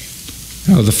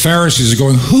 You know, the Pharisees are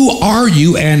going, who are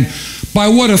you and by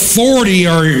what authority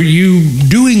are you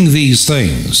doing these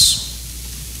things?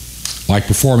 Like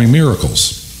performing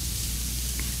miracles.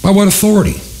 By what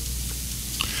authority?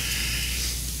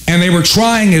 And they were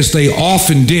trying, as they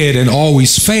often did and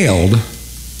always failed,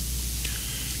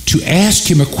 to ask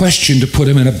him a question to put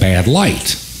him in a bad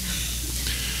light.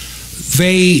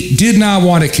 They did not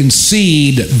want to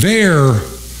concede their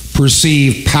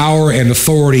perceived power and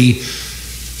authority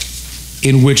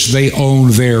in which they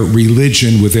owned their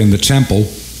religion within the temple.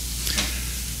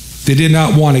 They did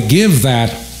not want to give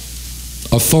that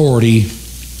authority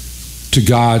to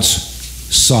God's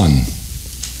Son.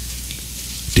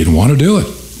 Didn't want to do it.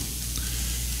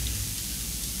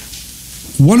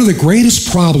 One of the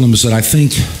greatest problems that I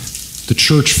think the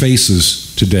church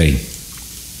faces today,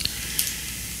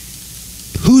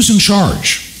 who's in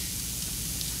charge?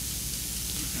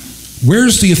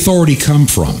 Where's the authority come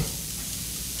from?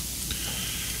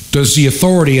 Does the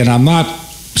authority, and I'm not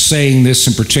saying this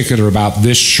in particular about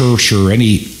this church or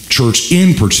any church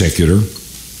in particular,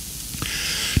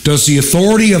 does the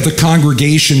authority of the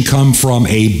congregation come from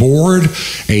a board,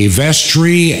 a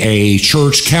vestry, a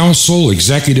church council,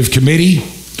 executive committee?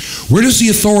 Where does the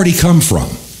authority come from?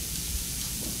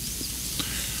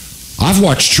 I've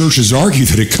watched churches argue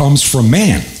that it comes from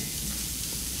man.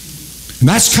 And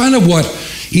that's kind of what,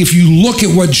 if you look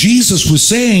at what Jesus was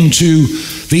saying to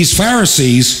these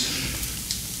Pharisees,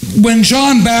 when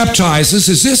John baptizes,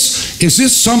 is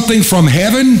this something from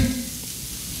heaven?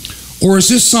 Or is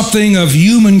this something of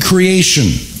human creation?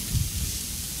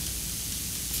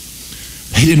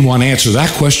 They didn't want to answer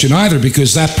that question either,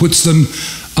 because that puts them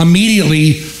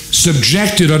immediately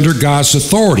subjected under God's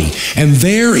authority. And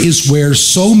there is where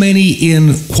so many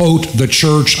in, quote, the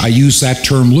church, I use that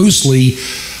term loosely,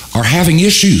 are having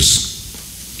issues.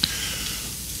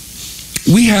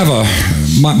 We have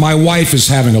my wife is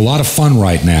having a lot of fun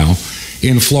right now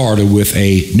in Florida with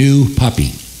a new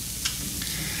puppy.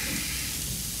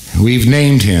 We've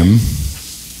named him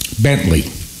Bentley.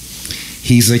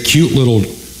 He's a cute little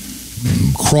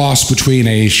cross between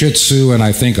a Shih Tzu and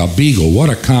I think a Beagle. What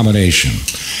a combination.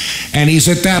 And he's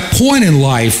at that point in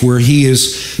life where he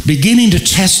is beginning to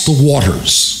test the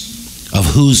waters of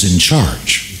who's in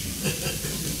charge.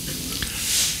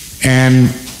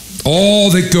 And all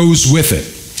that goes with it.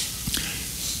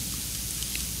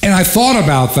 And I thought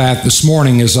about that this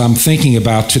morning as I'm thinking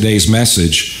about today's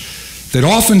message, that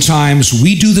oftentimes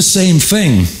we do the same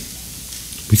thing.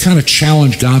 We kind of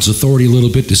challenge God's authority a little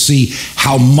bit to see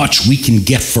how much we can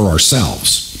get for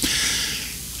ourselves.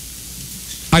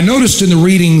 I noticed in the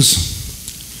readings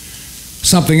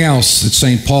something else that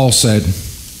St. Paul said.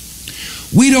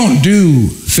 We don't do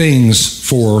things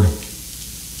for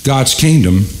God's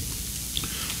kingdom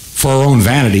for our own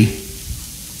vanity,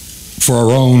 for our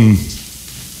own,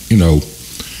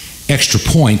 extra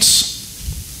points.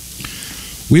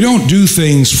 We don't do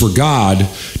things for God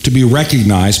to be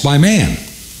recognized by man.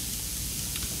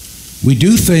 We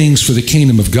do things for the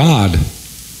kingdom of God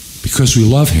because we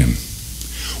love Him.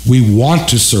 We want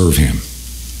to serve Him.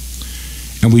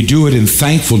 And we do it in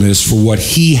thankfulness for what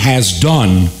He has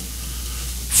done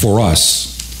for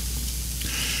us.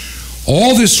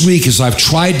 All this week, as I've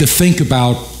tried to think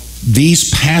about these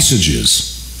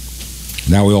passages,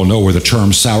 now we all know where the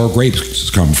term sour grapes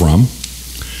come from,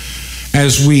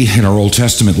 as we, in our Old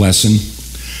Testament lesson,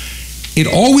 it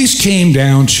always came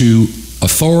down to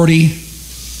authority,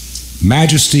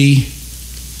 majesty,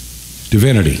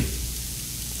 divinity.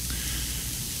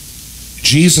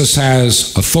 Jesus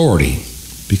has authority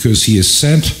because He is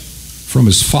sent from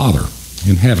His Father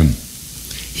in heaven.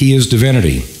 He is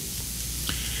divinity.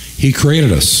 He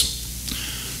created us.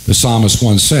 The psalmist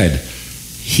once said,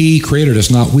 He created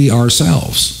us, not we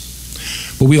ourselves.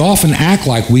 But we often act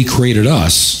like we created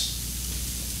us.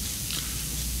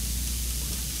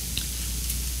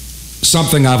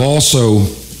 Something I've also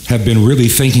have been really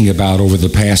thinking about over the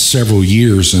past several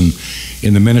years and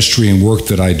in the ministry and work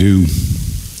that I do.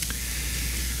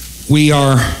 We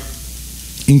are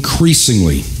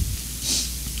increasingly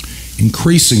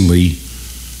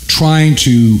trying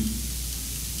to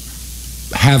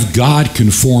have God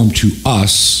conform to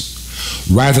us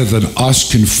rather than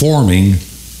us conforming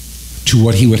to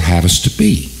what He would have us to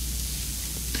be.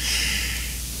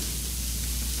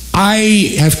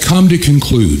 I have come to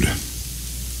conclude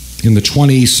in the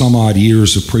 20 some odd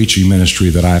years of preaching ministry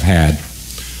that I've had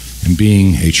and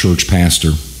being a church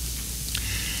pastor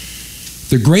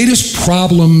The greatest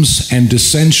problems and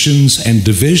dissensions and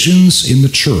divisions in the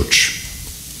church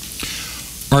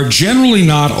are generally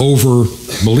not over,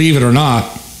 believe it or not,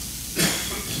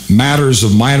 matters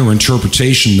of minor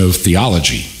interpretation of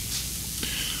theology.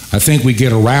 I think we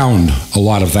get around a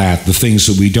lot of that, the things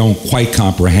that we don't quite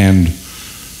comprehend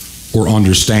or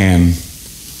understand.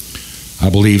 I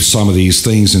believe some of these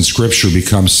things in Scripture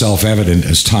become self-evident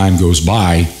as time goes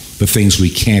by, the things we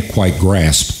can't quite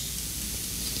grasp.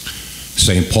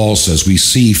 St. Paul says we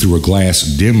see through a glass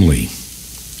dimly,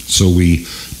 so we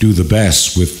do the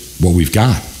best with what we've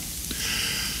got.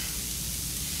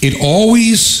 It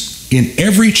always, in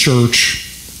every church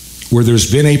where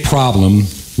there's been a problem,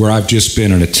 where I've just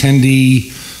been an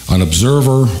attendee, an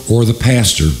observer, or the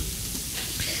pastor,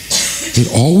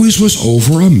 it always was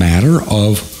over a matter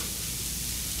of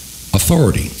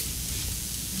authority.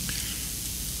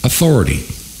 Authority.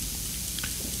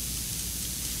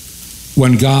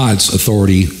 When God's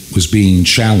authority was being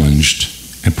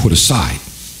challenged and put aside,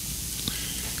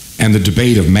 and the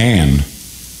debate of man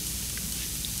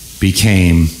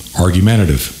became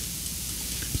argumentative,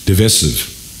 divisive,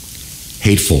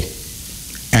 hateful,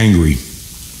 angry,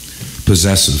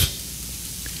 possessive.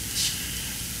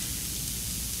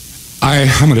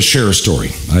 I'm going to share a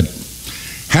story. I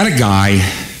had a guy,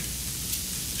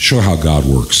 show how God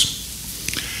works.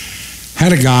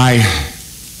 Had a guy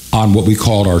on what we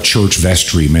called our church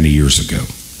vestry many years ago.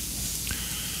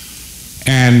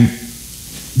 And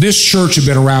this church had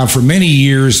been around for many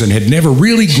years and had never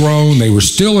really grown. They were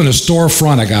still in a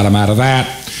storefront. I got them out of that.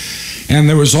 And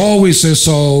there was always this,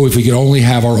 oh, if we could only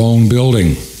have our own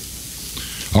building,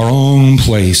 our own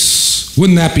place.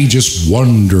 Wouldn't that be just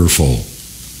wonderful?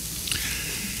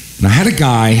 And I had a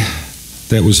guy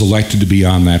that was elected to be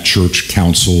on that church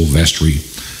council vestry.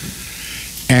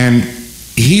 And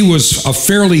he was a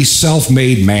fairly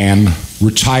self-made man,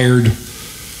 retired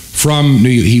from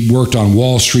he worked on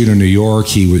Wall Street in New York.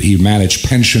 He managed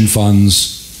pension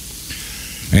funds,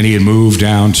 and he had moved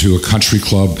down to a country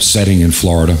club setting in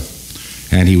Florida,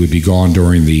 and he would be gone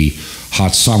during the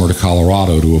hot summer to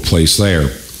Colorado to a place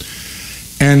there.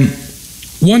 And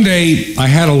one day I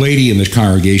had a lady in the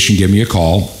congregation give me a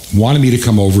call, wanted me to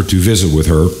come over to visit with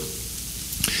her.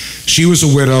 She was a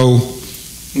widow,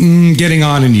 getting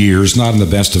on in years, not in the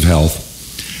best of health.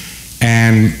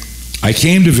 And I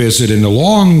came to visit, and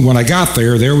when I got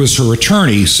there, there was her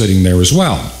attorney sitting there as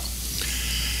well.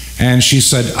 And she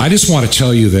said, I just want to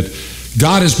tell you that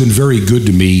God has been very good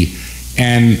to me,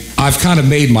 and I've kind of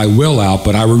made my will out,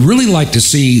 but I would really like to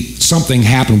see something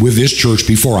happen with this church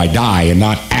before I die and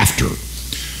not after.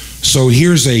 So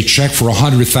here's a check for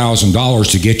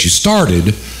 $100,000 to get you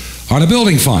started on a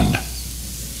building fund.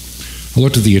 I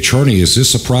looked at the attorney, is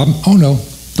this a problem? Oh no,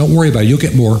 don't worry about it, you'll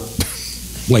get more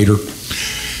later.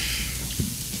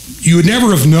 You would never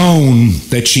have known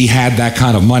that she had that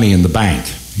kind of money in the bank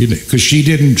because she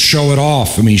didn't show it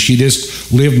off. I mean, she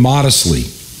just lived modestly,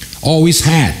 always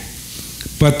had.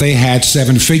 But they had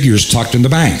 7 figures tucked in the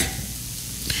bank.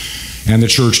 And the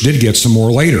church did get some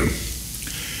more later.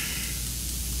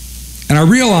 And I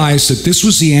realized that this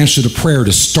was the answer to prayer,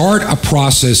 to start a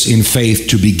process in faith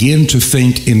to begin to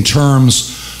think in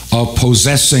terms of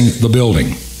possessing the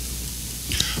building.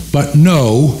 But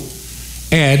no,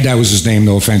 Ed, that was his name,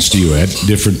 no offense to you, Ed,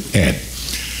 different Ed.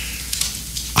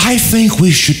 I think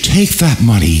we should take that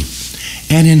money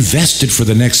and invest it for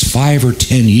the next 5 or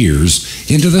 10 years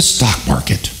into the stock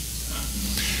market.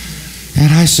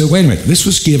 And I said, wait a minute, this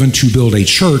was given to build a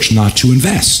church, not to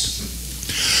invest.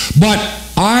 But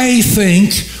I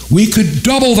think we could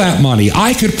double that money.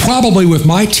 I could probably, with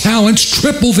my talents,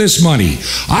 triple this money.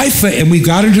 And we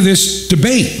got into this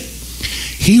debate.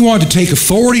 He wanted to take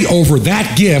authority over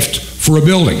that gift for a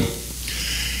building.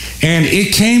 And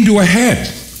it came to a head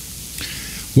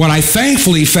when I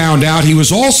thankfully found out he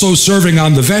was also serving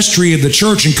on the vestry of the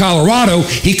church in Colorado.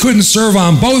 He couldn't serve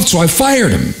on both, so I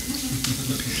fired him.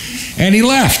 And he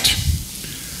left.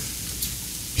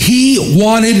 He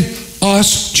wanted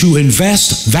us to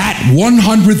invest that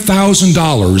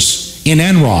 $100,000 in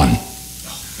Enron.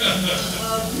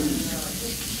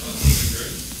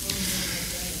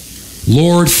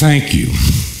 Lord, thank you.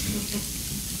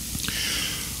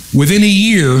 Within a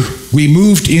year, we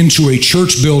moved into a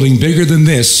church building bigger than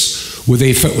this with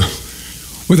a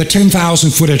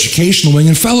 10,000-foot educational wing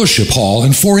and fellowship hall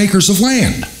and 4 acres of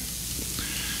land.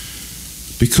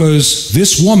 Because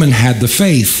this woman had the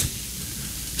faith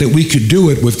that we could do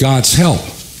it with God's help.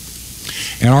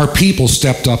 And our people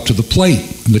stepped up to the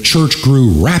plate, and the church grew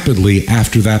rapidly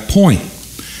after that point.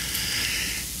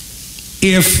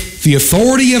 If the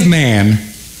authority of man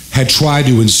had tried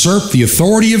to usurp the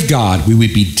authority of God, we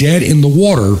would be dead in the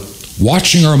water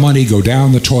watching our money go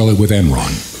down the toilet with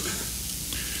Enron.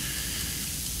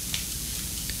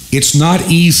 It's not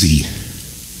easy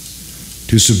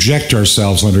to subject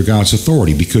ourselves under God's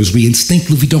authority because we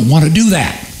instinctively don't want to do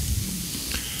that.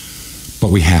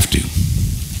 But we have to.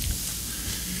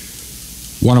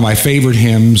 One of my favorite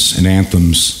hymns and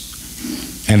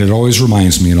anthems, and it always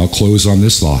reminds me, and I'll close on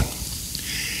this thought.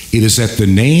 It is at the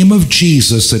name of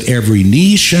Jesus that every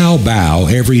knee shall bow,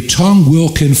 every tongue will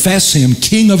confess him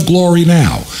King of glory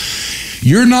now.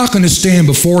 You're not going to stand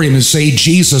before him and say,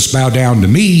 Jesus, bow down to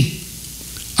me.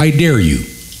 I dare you.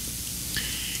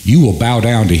 You will bow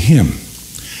down to him.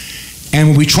 And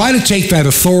when we try to take that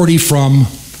authority from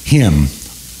him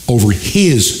over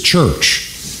his church,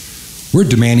 we're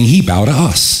demanding he bow to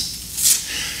us.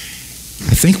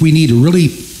 I think we need to really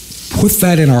put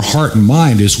that in our heart and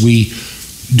mind as we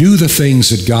do the things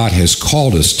that God has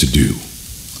called us to do.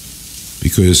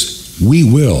 Because we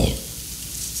will,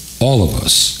 all of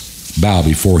us, bow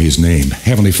before his name.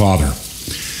 Heavenly Father,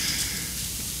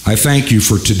 I thank you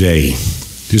for today,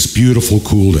 this beautiful,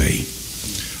 cool day.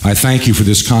 I thank you for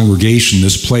this congregation,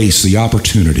 this place, the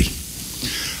opportunity.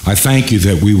 I thank you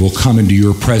that we will come into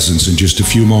your presence in just a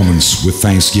few moments with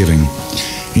thanksgiving,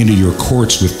 into your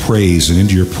courts with praise, and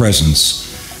into your presence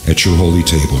at your holy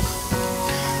table.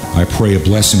 I pray a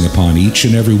blessing upon each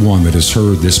and every one that has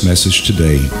heard this message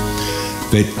today,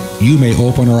 that you may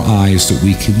open our eyes that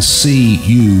we can see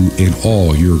you in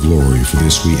all your glory. For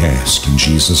this we ask in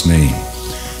Jesus' name.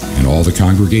 And all the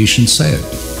congregation said,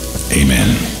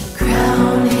 Amen.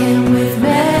 Crown him with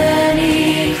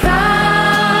many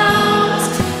crowns,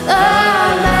 the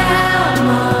Lamb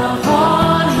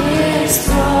upon his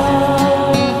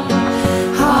throne.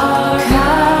 Hark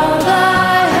how the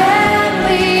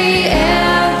heavenly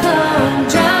anthem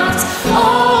drowns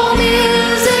all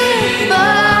music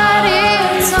but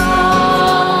its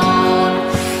own.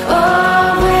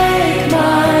 Awake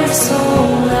my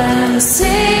soul and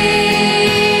sing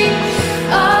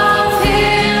of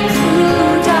him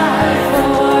who died.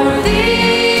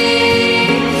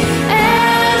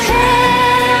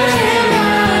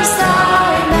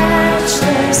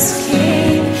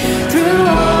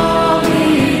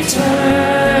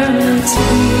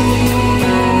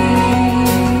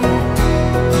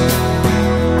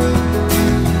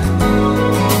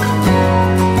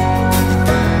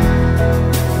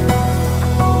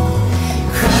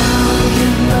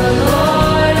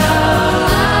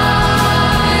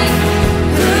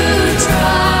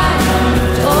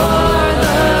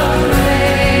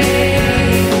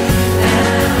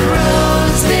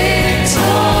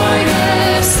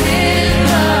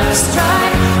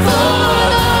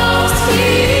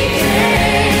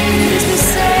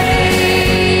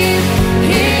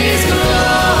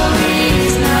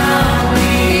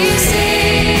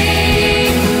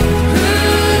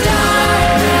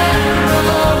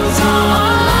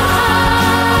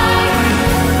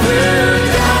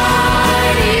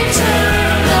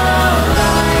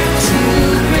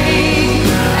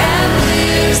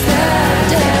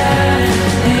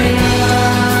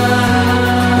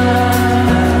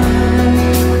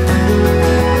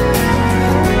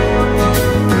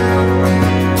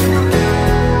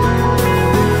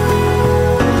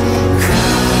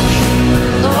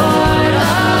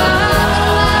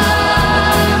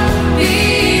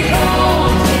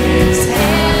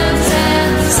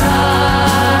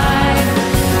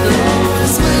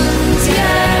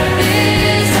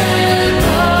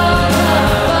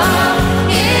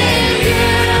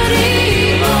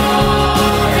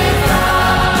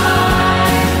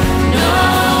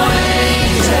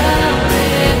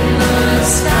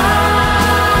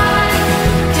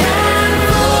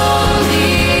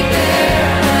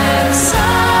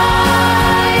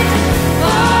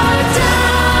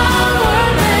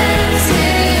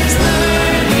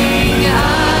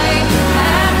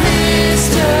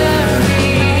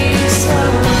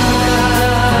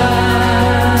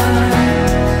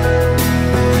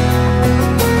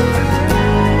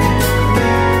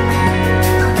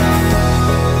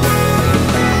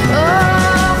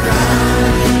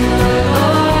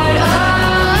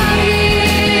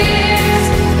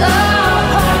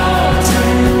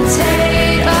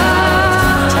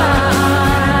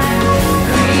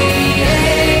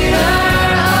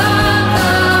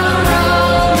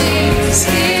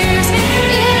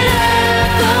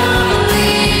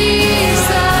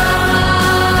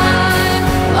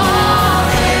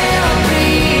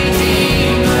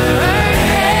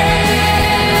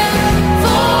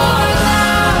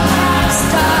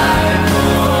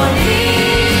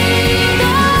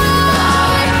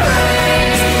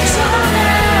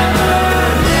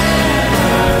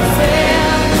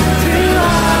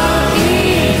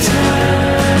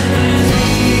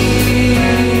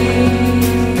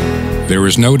 There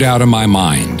is no doubt in my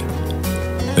mind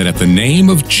that at the name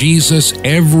of Jesus,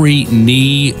 every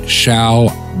knee shall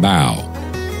bow.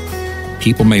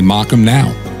 People may mock him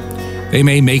now. They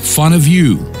may make fun of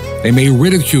you. They may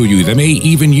ridicule you. They may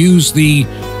even use the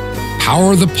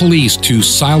power of the police to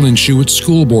silence you at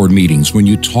school board meetings when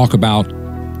you talk about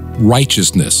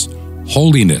righteousness,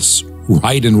 holiness,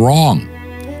 right and wrong.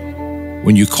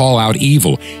 When you call out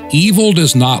evil, evil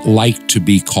does not like to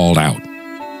be called out.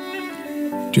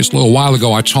 Just a little while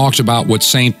ago, I talked about what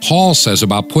St. Paul says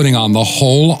about putting on the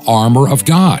whole armor of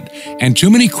God. And too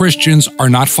many Christians are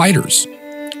not fighters.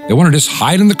 They want to just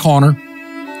hide in the corner,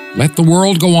 let the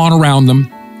world go on around them,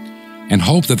 and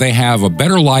hope that they have a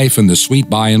better life in the sweet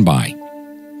by and by.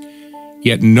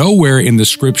 Yet nowhere in the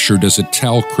Scripture does it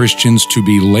tell Christians to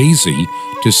be lazy,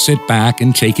 to sit back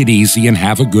and take it easy and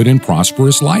have a good and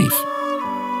prosperous life.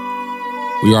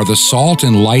 We are the salt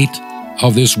and light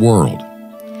of this world.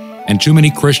 And too many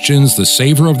Christians, the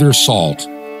savor of their salt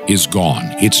is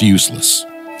gone. It's useless.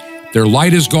 Their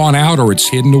light has gone out or it's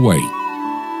hidden away.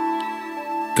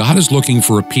 God is looking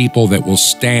for a people that will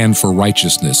stand for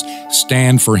righteousness,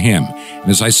 stand for Him. And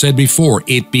as I said before,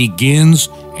 it begins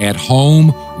at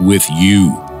home with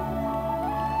you.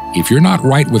 If you're not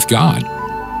right with God,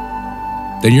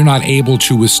 then you're not able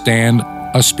to withstand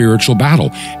a spiritual battle.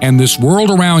 And this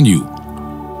world around you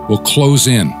will close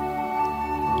in.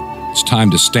 It's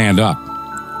time to stand up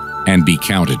and be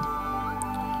counted.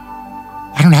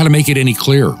 I don't know how to make it any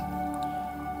clearer.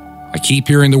 I keep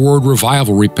hearing the word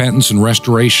revival, repentance, and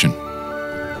restoration.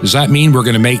 Does that mean we're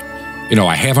going to make,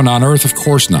 a heaven on earth? Of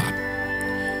course not.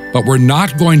 But we're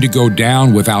not going to go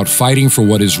down without fighting for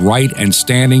what is right and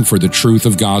standing for the truth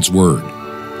of God's word.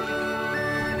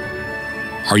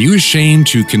 Are you ashamed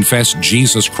to confess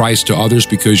Jesus Christ to others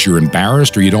because you're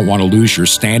embarrassed or you don't want to lose your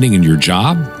standing in your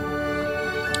job?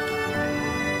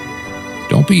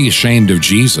 Don't be ashamed of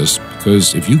Jesus,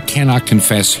 because if you cannot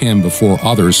confess Him before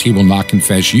others, He will not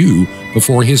confess you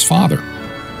before His Father.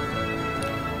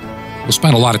 We'll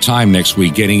spend a lot of time next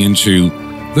week getting into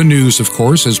the news, of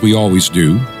course, as we always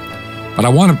do. But I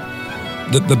want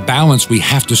the balance we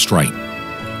have to strike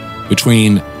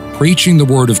between preaching the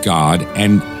Word of God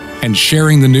and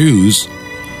sharing the news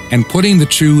and putting the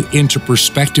two into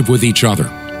perspective with each other.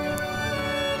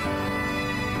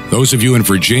 Those of you in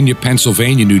Virginia,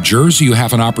 Pennsylvania, New Jersey, you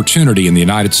have an opportunity in the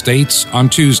United States on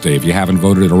Tuesday, if you haven't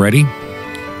voted already,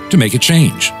 to make a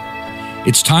change.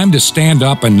 It's time to stand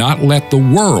up and not let the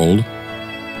world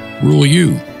rule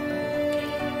you.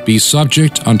 Be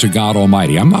subject unto God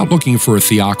Almighty. I'm not looking for a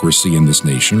theocracy in this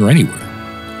nation or anywhere.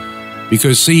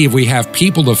 Because, see, if we have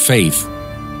people of faith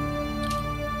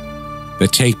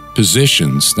that take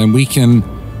positions, then we can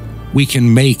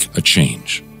make a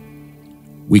change.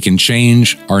 We can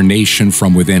change our nation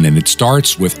from within, and it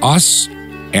starts with us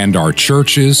and our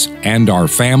churches and our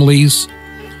families.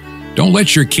 Don't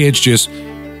let your kids just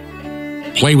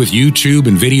play with YouTube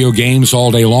and video games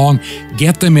all day long.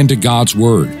 Get them into God's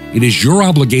Word. It is your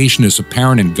obligation as a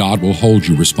parent, and God will hold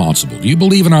you responsible. Do you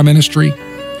believe in our ministry?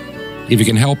 If you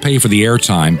can help pay for the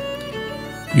airtime,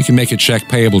 you can make a check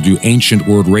payable to Ancient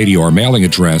Word Radio. Our mailing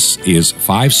address is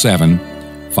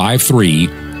 5753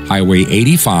 Highway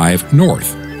 85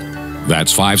 North.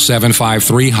 That's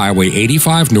 5753 Highway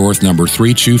 85 North, number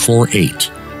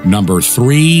 3248. Number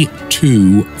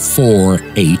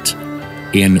 3248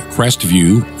 in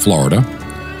Crestview, Florida.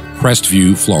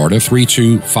 Crestview, Florida,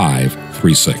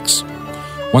 32536.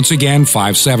 Once again,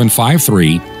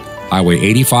 5753 Highway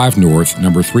 85 North,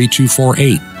 number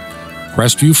 3248.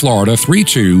 Crestview, Florida,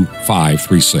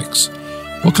 32536.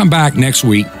 We'll come back next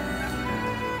week.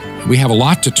 We have a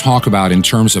lot to talk about in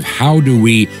terms of how do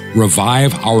we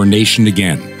revive our nation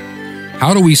again?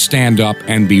 How do we stand up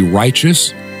and be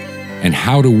righteous? And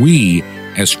how do we,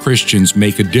 as Christians,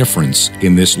 make a difference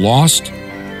in this lost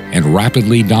and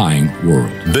rapidly dying world?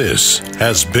 This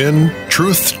has been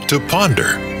Truth to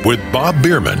Ponder with Bob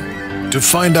Bierman. To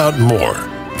find out more,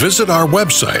 visit our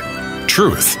website,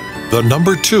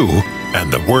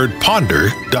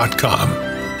 truth2ponder.com.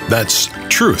 That's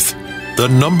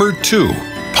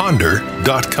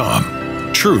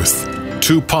truth2ponder.com. Truth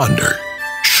to Ponder,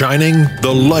 shining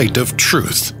the light of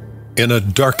truth in a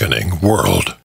darkening world.